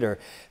Shea Theater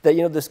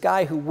that, this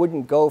guy who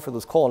wouldn't go for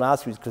those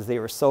colonoscopies because they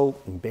were so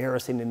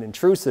embarrassing and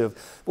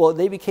intrusive, well,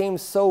 they became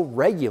so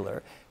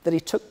regular that he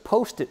took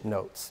Post-it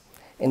notes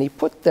and he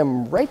put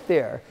them right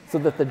there so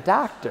that the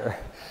doctor,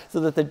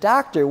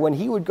 when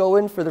he would go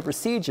in for the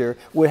procedure,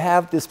 would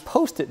have this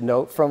Post-it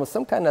note from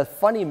some kind of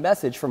funny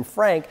message from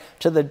Frank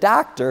to the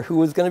doctor who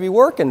was going to be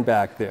working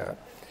back there.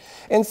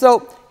 And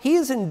so he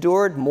has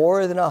endured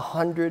more than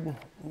 100,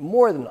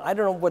 I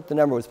don't know what the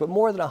number was, but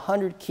more than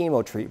 100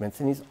 chemo treatments,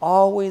 and he's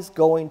always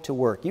going to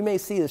work. You may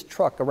see his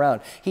truck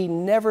around. He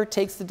never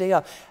takes the day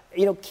off.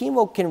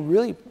 Chemo can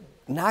really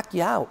knock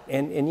you out,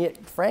 and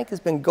yet Frank has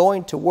been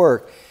going to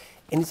work,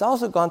 and he's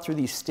also gone through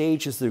these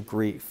stages of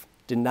grief: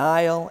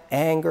 denial,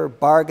 anger,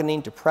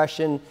 bargaining,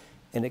 depression,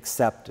 and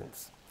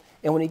acceptance.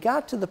 And when he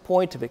got to the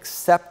point of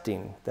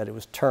accepting that it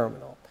was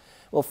terminal,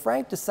 well,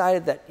 Frank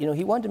decided that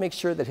he wanted to make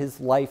sure that his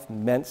life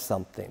meant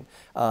something,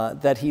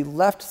 that he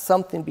left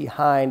something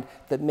behind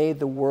that made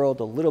the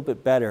world a little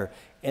bit better.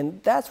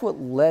 And that's what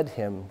led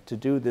him to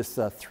do this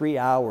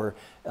 3-hour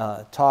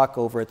talk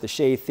over at the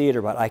Shea Theater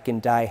about I Can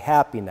Die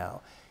Happy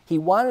Now. He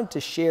wanted to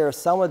share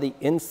some of the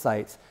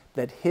insights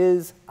that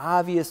his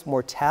obvious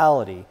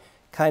mortality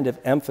kind of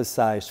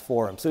emphasized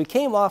for him. So he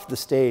came off the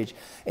stage,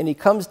 and he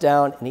comes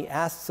down, and he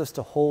asks us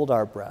to hold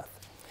our breath.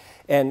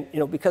 And,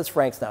 because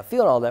Frank's not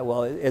feeling all that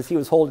well, as he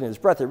was holding his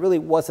breath, it really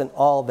wasn't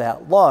all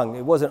that long.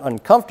 It wasn't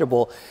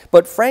uncomfortable.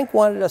 But Frank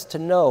wanted us to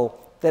know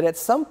that at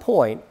some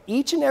point,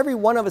 each and every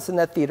one of us in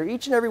that theater,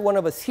 each and every one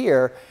of us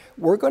here,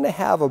 we're going to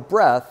have a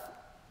breath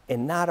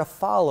and not a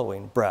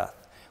following breath.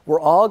 We're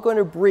all going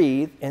to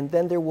breathe, and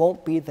then there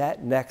won't be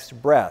that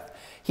next breath.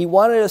 He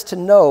wanted us to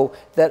know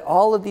that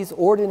all of these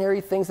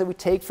ordinary things that we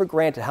take for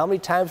granted, how many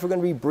times we're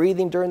going to be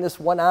breathing during this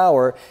 1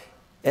 hour,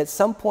 at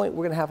some point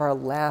we're going to have our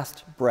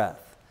last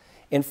breath.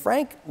 And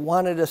Frank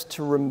wanted us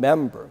to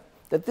remember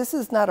that this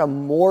is not a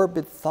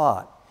morbid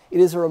thought. It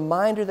is a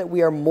reminder that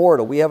we are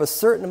mortal. We have a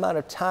certain amount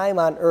of time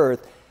on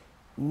earth.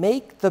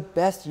 Make the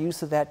best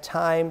use of that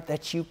time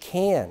that you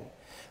can.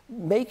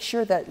 Make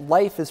sure that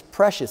life is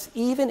precious.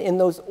 Even in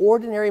those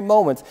ordinary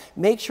moments,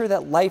 make sure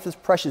that life is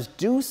precious.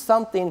 Do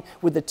something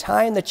with the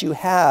time that you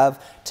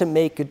have to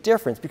make a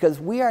difference, because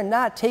we are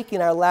not taking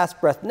our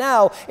last breath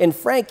now. And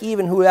Frank,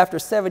 even who after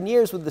 7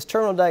 years with this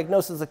terminal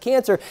diagnosis of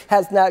cancer,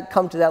 has not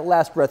come to that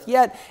last breath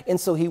yet. And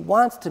so he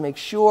wants to make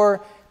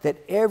sure that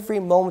every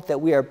moment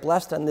that we are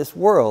blessed on this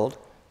world,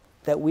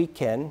 that we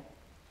can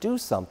do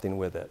something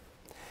with it.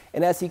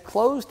 And as he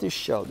closed his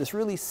show, this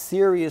really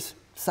serious,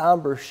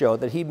 somber show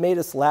that he made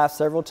us laugh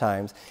several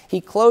times, he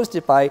closed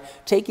it by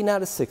taking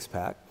out a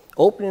six-pack,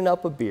 opening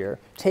up a beer,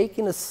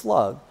 taking a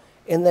slug,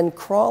 and then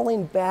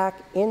crawling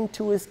back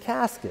into his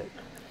casket.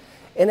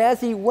 And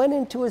as he went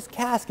into his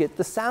casket,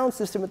 the sound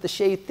system at the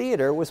Shea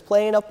Theater was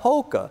playing a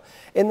polka.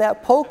 And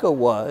that polka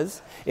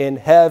was, "In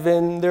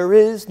heaven there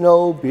is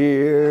no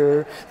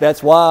beer,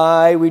 that's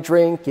why we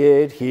drink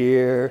it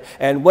here.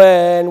 And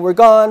when we're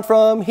gone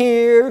from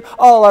here,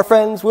 all our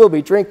friends will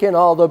be drinking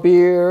all the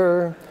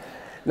beer."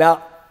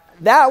 Now,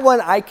 that one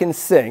I can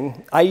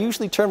sing. I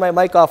usually turn my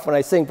mic off when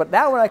I sing, but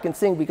that one I can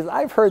sing because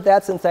I've heard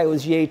that since I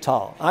was yay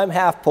tall. I'm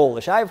half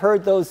Polish. I've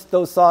heard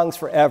those songs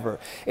forever.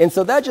 And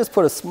so that just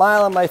put a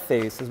smile on my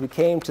face as we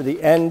came to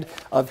the end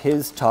of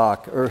his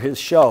talk, or his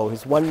show,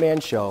 his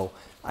one-man show,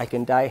 I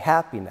Can Die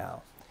Happy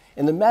Now.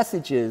 And the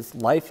message is,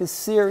 life is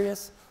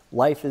serious,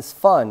 life is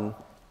fun,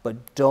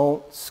 but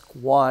don't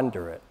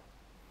squander it.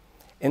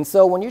 And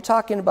so when you're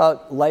talking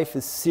about life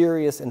is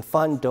serious and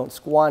fun, don't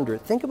squander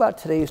it, think about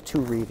today's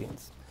two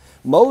readings.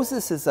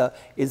 Moses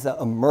is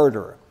a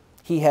murderer.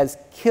 He has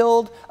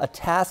killed a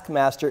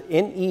taskmaster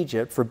in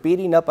Egypt for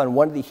beating up on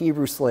one of the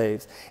Hebrew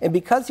slaves. And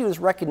because he was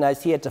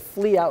recognized, he had to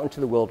flee out into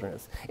the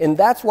wilderness. And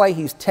that's why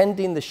he's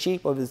tending the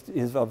sheep of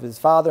his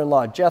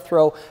father-in-law,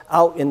 Jethro,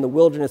 out in the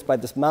wilderness by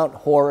this Mount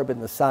Horeb in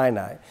the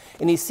Sinai.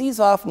 And he sees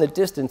off in the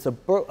distance a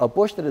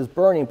bush that is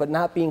burning but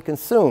not being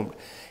consumed.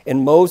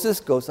 And Moses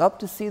goes up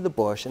to see the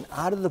bush, and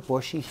out of the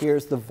bush he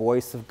hears the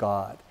voice of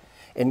God.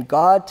 And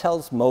God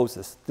tells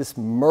Moses, this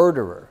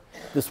murderer,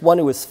 this one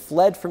who has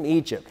fled from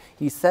Egypt,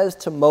 he says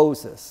to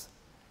Moses,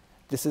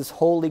 "This is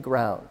holy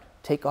ground.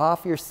 Take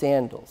off your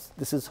sandals.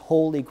 This is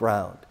holy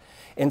ground."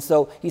 And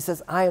so he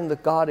says, "I am the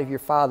God of your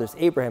fathers,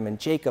 Abraham,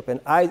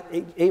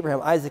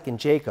 Isaac, and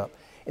Jacob.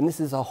 And this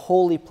is a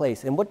holy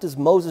place." And what does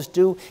Moses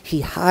do?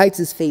 He hides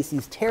his face.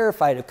 He's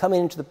terrified of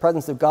coming into the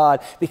presence of God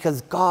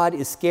because God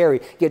is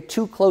scary. Get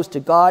too close to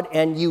God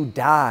and you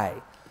die.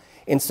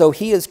 And so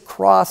he has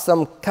crossed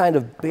some kind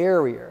of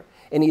barrier,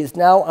 and he is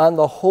now on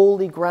the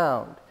holy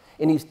ground,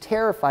 and he's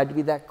terrified to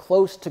be that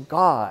close to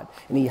God,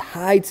 and he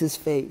hides his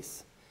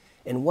face.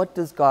 And what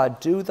does God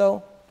do,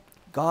 though?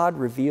 God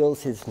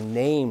reveals his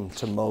name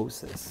to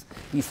Moses.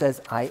 He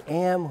says, "I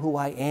am who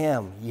I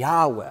am,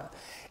 Yahweh."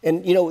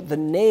 And, the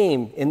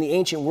name in the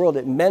ancient world,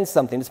 it meant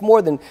something. It's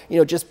more than,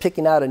 just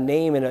picking out a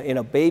name in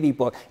a baby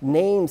book.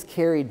 Names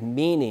carried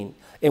meaning.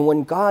 And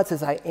when God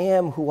says, "I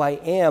am who I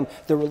am,"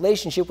 the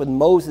relationship with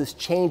Moses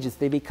changes.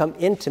 They become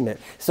intimate.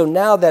 So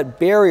now that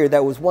barrier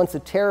that was once a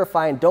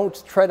terrifying, "Don't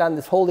tread on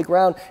this holy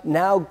ground,"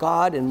 now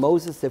God and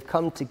Moses have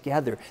come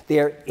together. They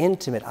are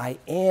intimate. I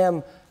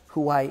am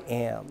who I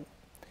am.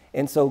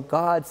 And so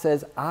God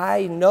says,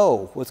 "I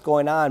know what's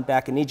going on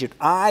back in Egypt.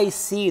 I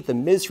see the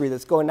misery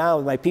that's going on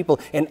with my people,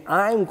 and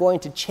I'm going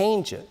to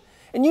change it."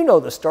 And you know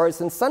the stories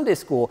in Sunday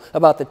school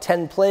about the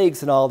 10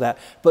 plagues and all that.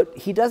 But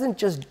he doesn't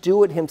just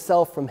do it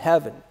himself from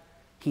heaven.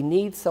 He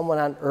needs someone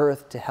on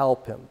earth to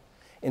help him.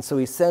 And so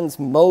he sends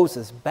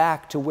Moses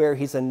back to where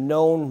he's a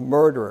known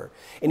murderer.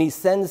 And he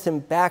sends him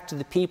back to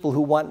the people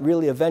who want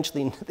really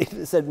eventually,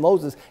 they said,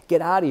 "Moses,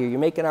 get out of here. You're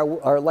making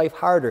our life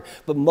harder."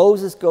 But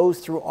Moses goes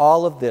through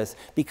all of this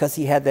because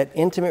he had that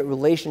intimate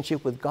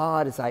relationship with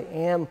God as "I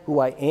am who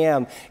I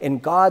am."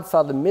 And God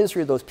saw the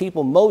misery of those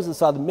people. Moses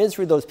saw the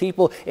misery of those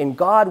people. And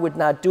God would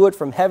not do it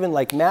from heaven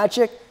like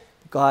magic.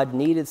 God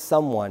needed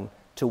someone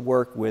to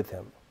work with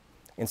him.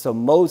 And so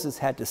Moses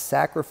had to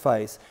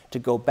sacrifice to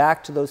go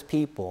back to those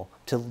people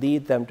to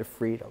lead them to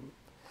freedom.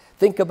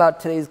 Think about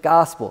today's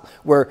gospel,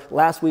 where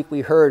last week we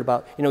heard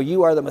about,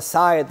 you are the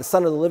Messiah, the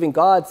Son of the living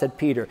God, said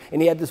Peter.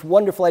 And he had this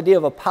wonderful idea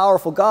of a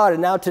powerful God.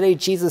 And now today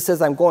Jesus says,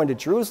 I'm going to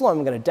Jerusalem,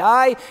 I'm going to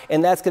die,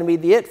 and that's going to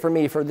be it for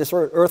me for this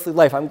earthly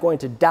life. I'm going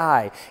to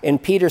die.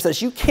 And Peter says,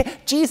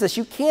 Jesus,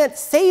 you can't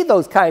say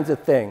those kinds of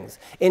things.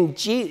 And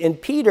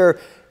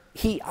Peter,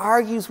 he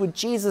argues with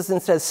Jesus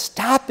and says,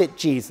 stop it,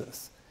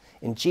 Jesus.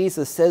 And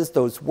Jesus says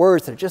those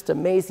words that are just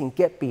amazing.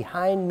 Get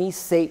behind me,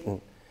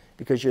 Satan,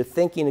 because you're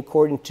thinking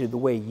according to the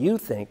way you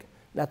think,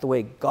 not the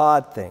way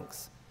God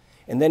thinks.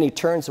 And then he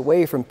turns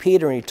away from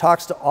Peter and he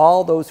talks to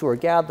all those who are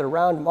gathered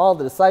around him, all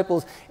the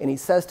disciples, and he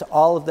says to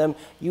all of them,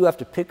 you have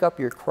to pick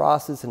up your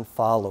crosses and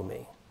follow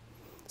me.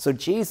 So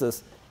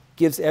Jesus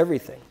gives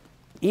everything,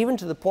 even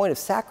to the point of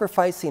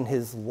sacrificing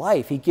his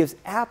life. He gives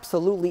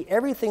absolutely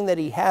everything that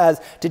he has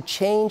to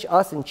change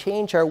us and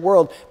change our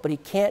world, but he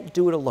can't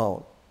do it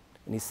alone.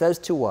 And he says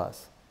to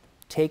us,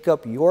 take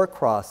up your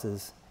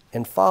crosses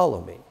and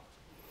follow me.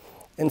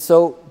 And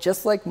so,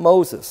 just like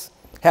Moses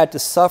had to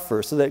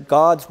suffer so that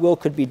God's will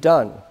could be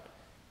done,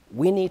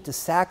 we need to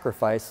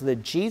sacrifice so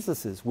that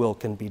Jesus' will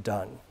can be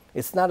done.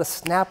 It's not a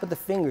snap of the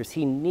fingers.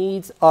 He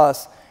needs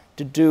us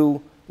to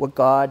do what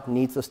God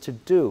needs us to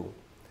do.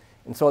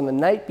 And so on the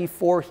night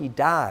before he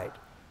died,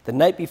 the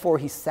night before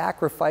he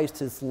sacrificed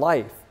his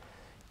life,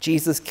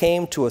 Jesus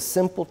came to a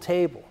simple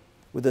table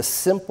with a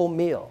simple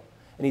meal.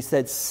 And he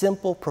said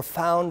simple,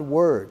 profound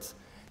words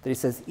that he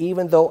says,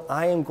 even though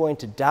I am going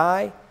to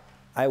die,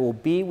 I will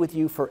be with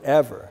you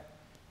forever.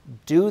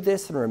 Do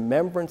this in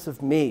remembrance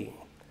of me.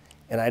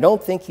 And I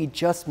don't think he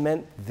just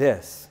meant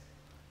this.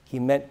 He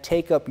meant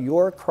take up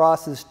your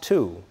crosses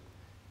too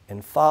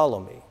and follow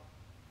me.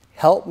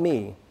 Help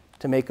me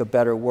to make a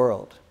better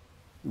world.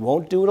 You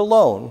won't do it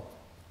alone.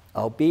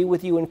 I'll be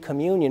with you in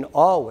communion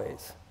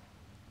always.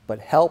 But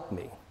help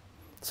me.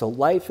 So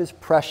life is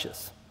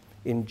precious.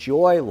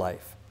 Enjoy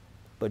life,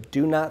 but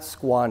do not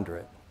squander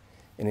it.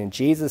 And in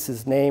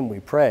Jesus' name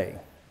we pray.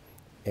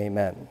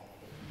 Amen.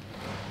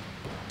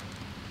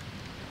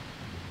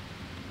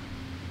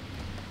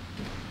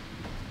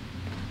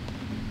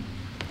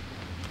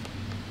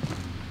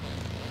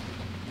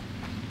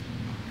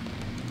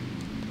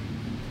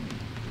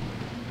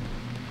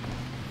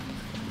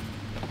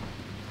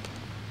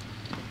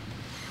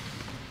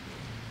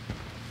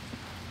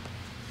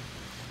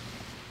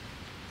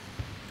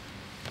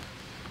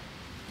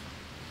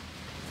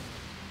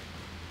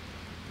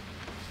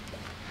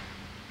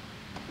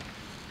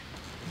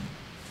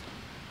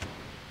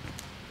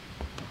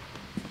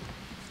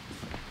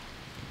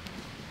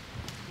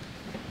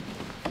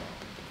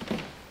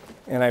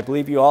 And I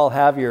believe you all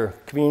have your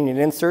communion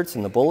inserts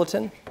in the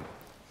bulletin.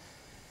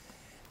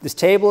 This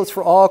table is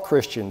for all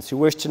Christians who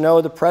wish to know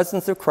the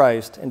presence of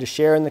Christ and to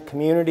share in the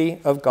community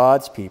of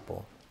God's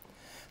people.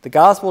 The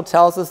gospel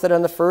tells us that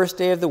on the first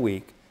day of the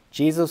week,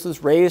 Jesus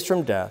was raised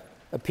from death,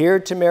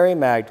 appeared to Mary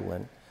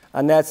Magdalene.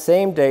 On that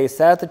same day,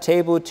 sat at the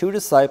table with 2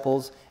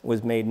 disciples and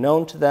was made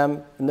known to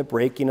them in the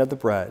breaking of the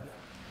bread.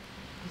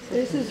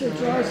 This is the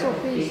joyful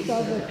feast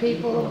of the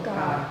people of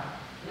God.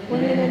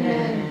 Women and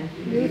men,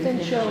 youth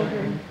and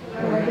children,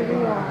 wherever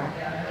you are,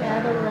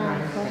 gather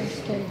around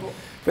Christ's table.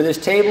 For this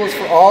table is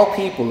for all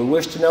people who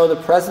wish to know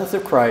the presence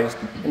of Christ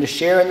and to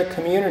share in the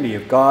community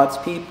of God's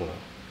people.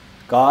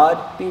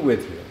 God be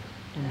with you.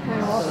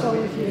 And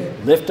also with you.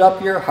 Lift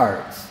up your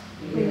hearts.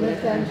 We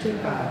lift them to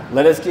God.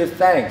 Let us give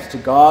thanks to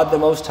God the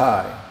Most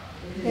High.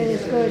 It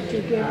is good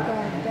to give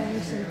God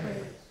thanks and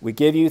praise. We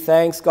give you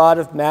thanks, God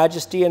of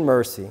majesty and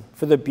mercy,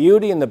 for the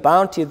beauty and the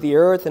bounty of the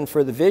earth and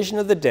for the vision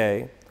of the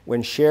day,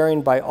 when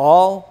sharing by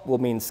all will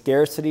mean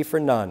scarcity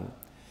for none.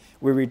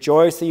 We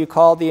rejoice that you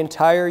called the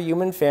entire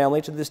human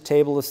family to this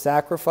table of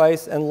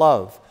sacrifice and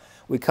love.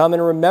 We come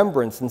in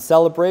remembrance and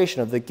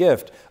celebration of the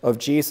gift of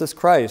Jesus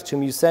Christ,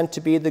 whom you sent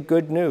to be the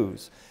good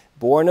news.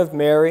 Born of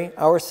Mary,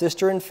 our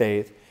sister in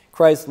faith,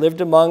 Christ lived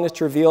among us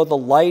to reveal the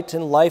light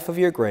and life of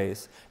your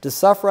grace, to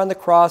suffer on the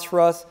cross for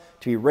us,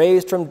 to be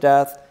raised from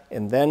death,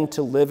 and then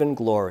to live in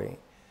glory.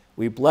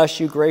 We bless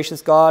you,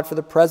 gracious God, for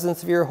the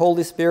presence of your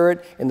Holy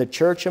Spirit in the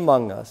church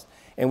among us.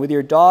 And with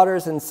your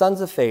daughters and sons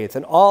of faith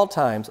in all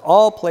times,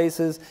 all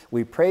places,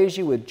 we praise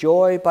you with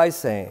joy by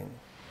saying,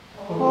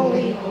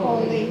 Holy,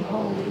 holy,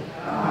 holy,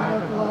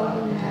 God of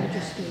love and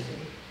majesty.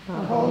 The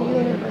whole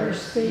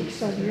universe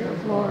speaks of your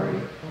glory,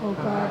 O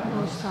God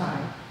Most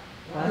High.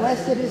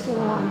 Blessed is the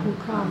one who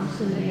comes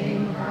in the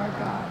name of our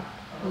God.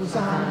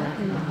 Hosanna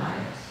in the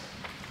highest.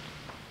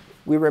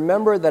 We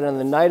remember that on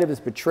the night of his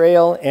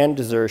betrayal and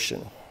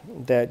desertion,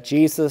 that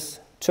Jesus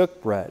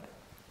took bread,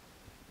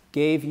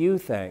 gave you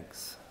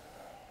thanks,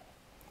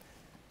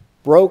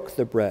 broke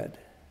the bread,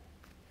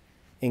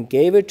 and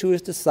gave it to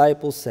his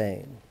disciples,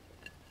 saying,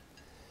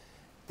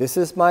 This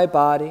is my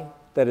body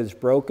that is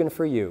broken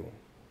for you.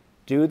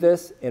 Do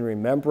this in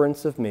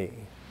remembrance of me.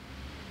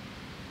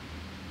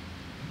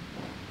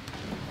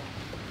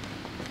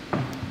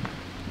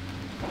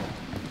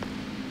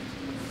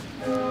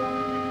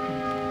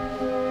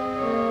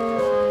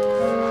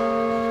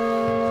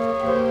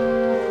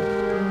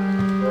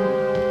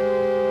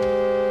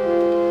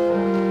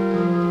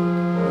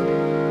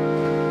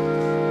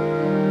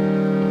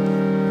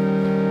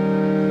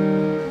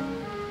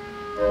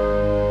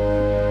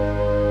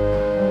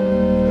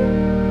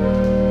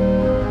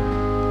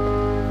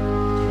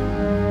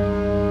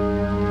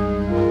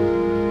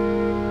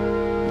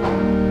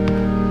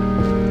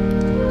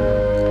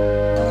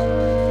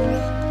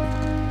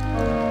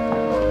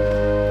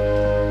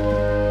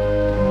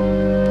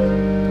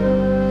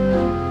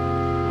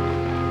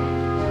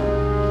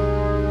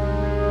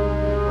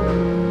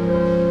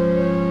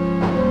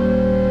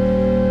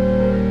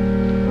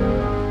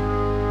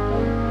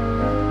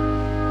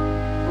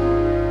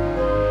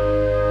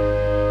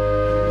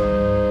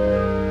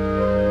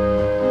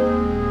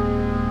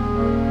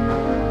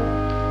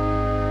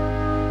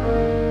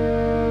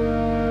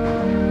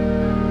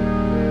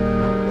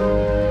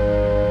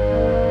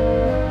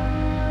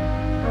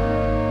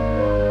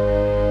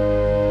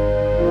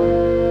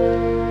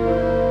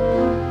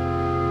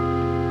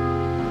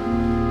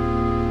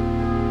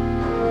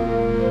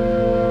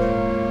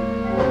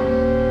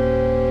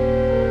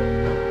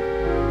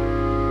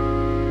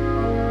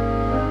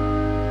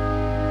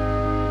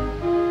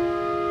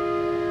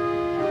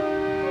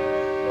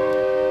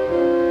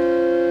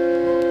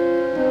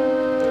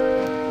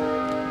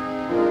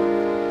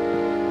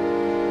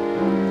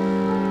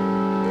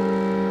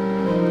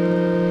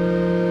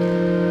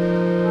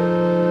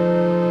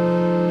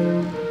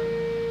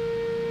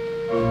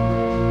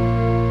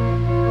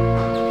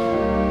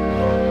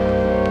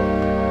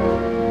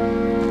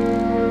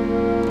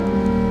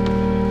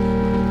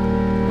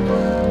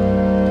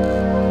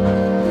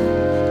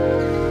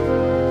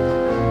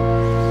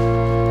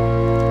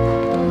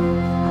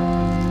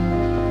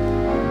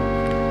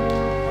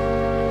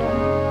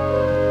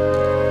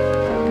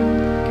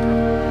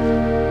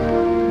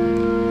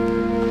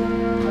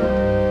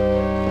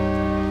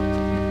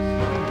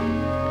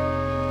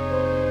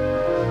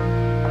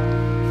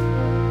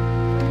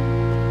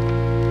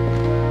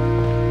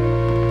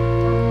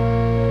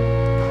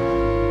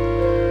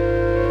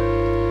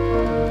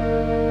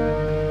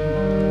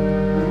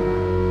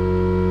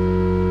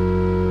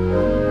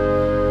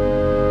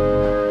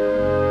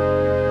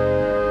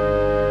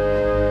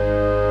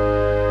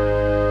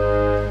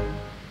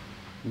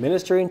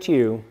 Ministering to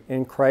you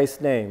in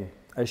Christ's name,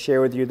 I share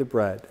with you the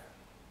bread.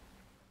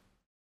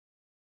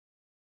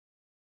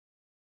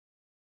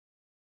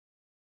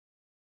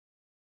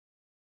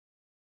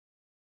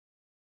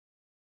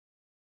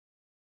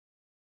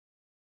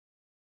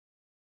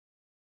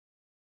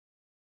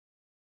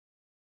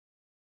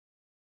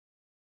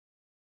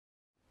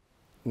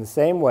 In the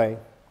same way,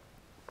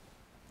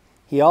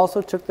 he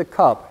also took the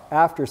cup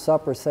after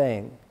supper,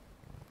 saying,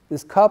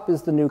 "This cup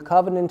is the new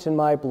covenant in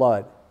my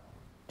blood.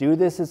 Do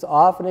this as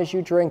often as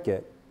you drink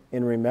it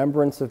in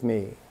remembrance of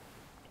me."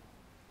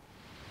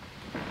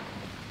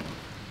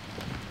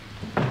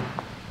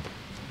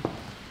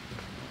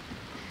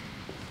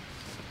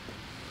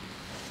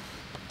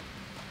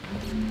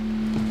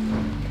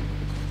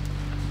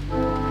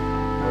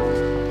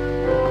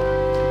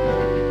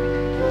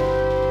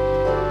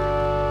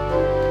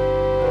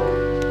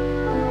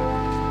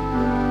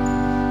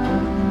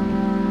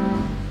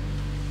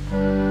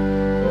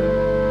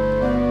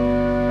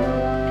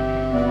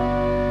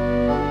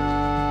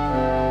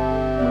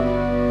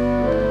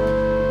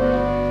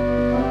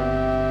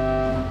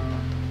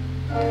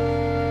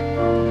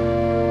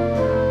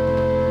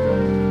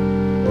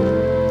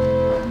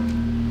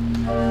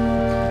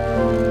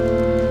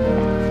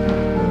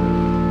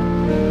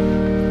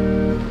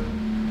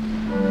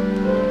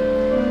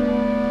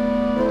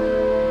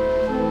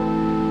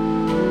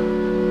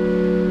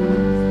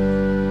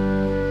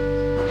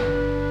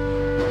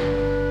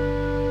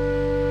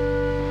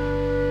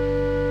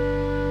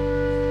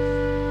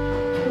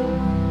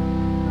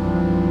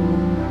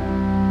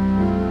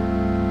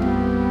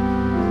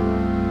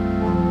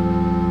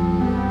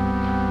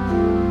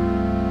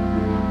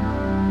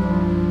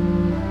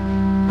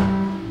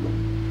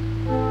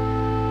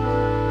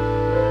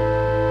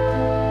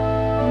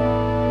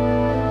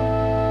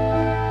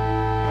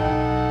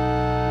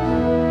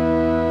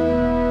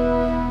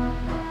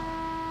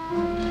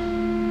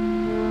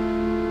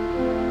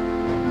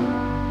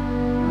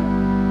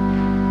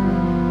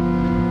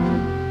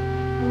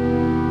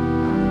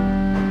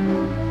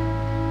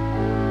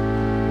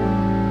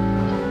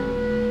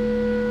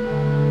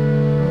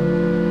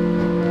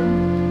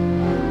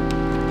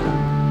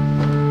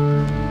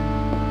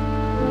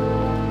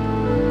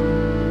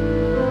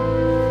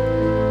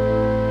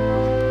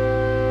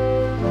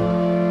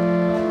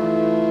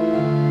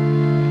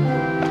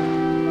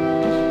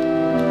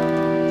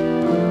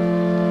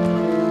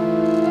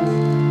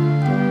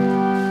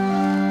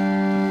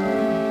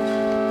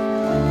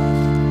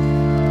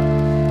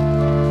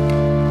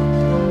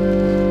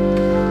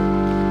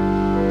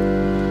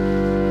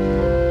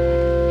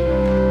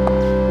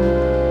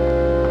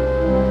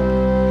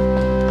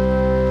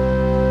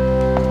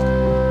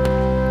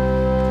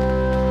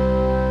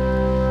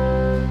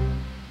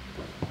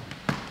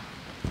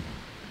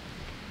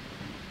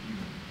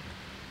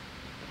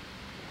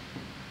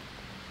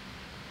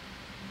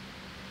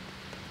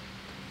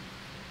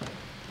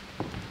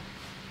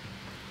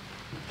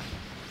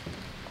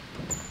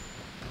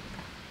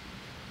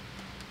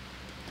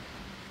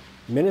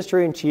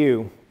 Ministering to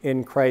you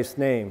in Christ's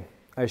name,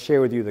 I share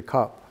with you the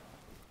cup.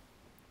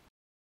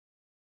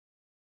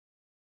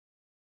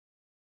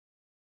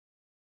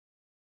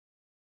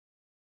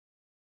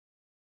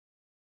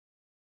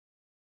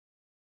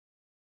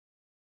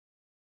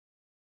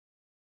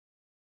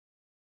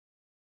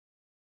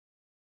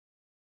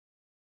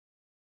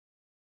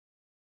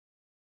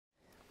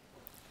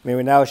 May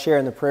we now share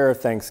in the prayer of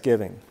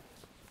thanksgiving.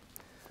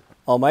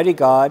 Almighty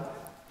God,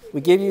 we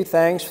give you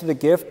thanks for the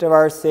gift of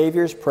our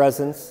Savior's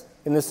presence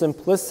in the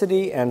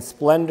simplicity and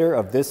splendor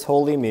of this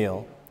holy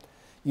meal.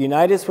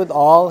 Unite us with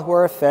all who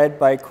are fed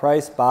by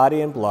Christ's body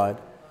and blood,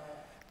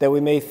 that we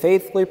may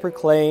faithfully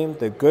proclaim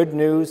the good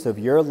news of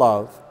your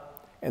love,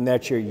 and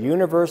that your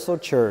universal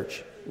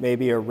church may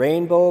be a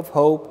rainbow of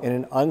hope in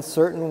an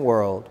uncertain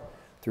world.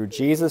 Through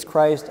Jesus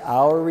Christ,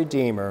 our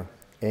Redeemer.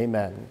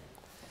 Amen.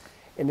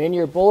 And in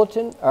your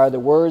bulletin are the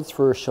words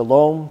for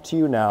Shalom to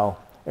you now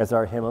as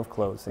our hymn of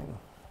closing.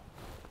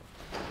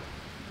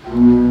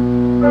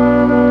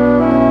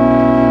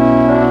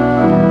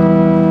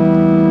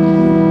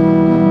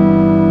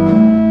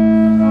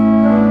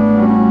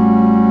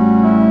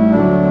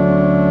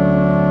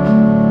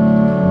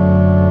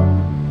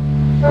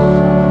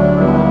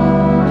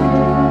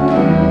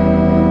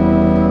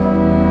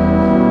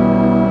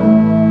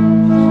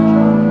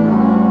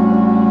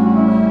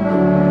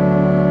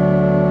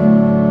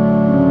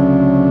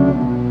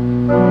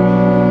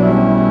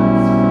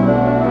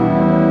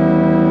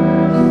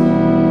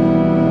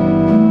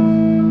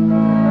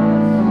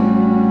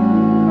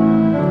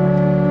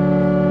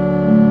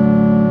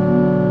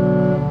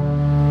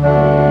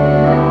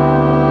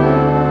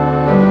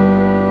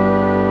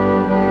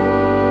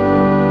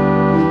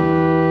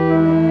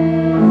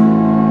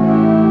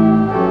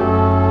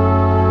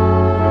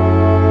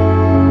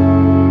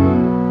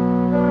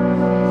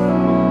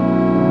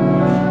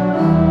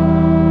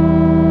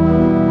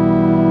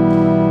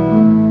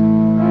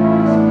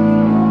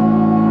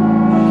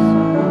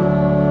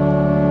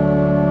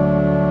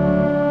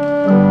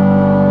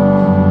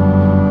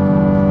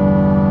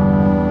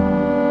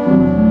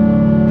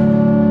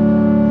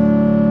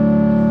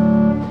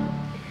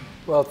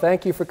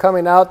 thank you for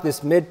coming out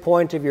this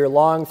midpoint of your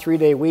long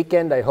 3-day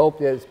weekend. I hope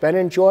that it's been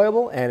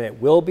enjoyable, and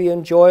it will be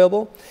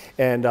enjoyable.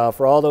 And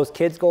for all those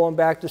kids going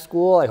back to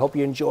school, I hope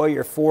you enjoy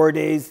your 4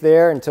 days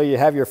there until you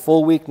have your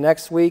full week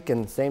next week,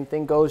 and same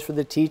thing goes for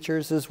the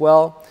teachers as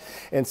well.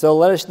 And so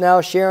let us now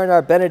share in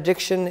our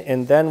benediction,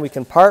 and then we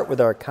can part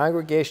with our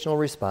congregational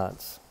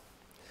response.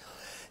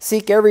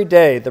 Seek every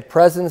day the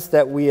presence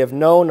that we have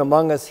known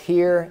among us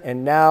here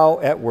and now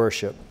at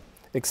worship.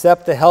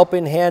 Accept the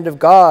helping hand of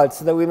God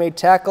so that we may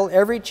tackle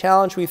every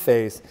challenge we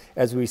face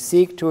as we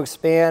seek to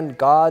expand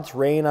God's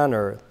reign on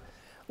earth.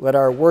 Let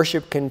our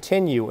worship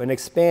continue and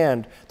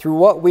expand through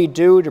what we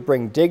do to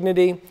bring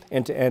dignity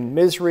and to end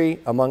misery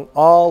among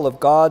all of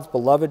God's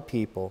beloved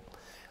people.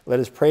 Let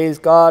us praise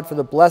God for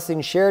the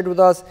blessing shared with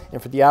us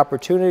and for the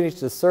opportunity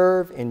to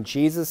serve in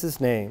Jesus'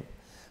 name.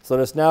 So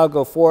let us now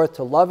go forth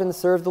to love and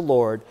serve the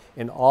Lord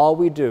in all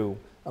we do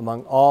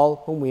among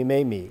all whom we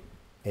may meet.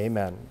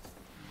 Amen.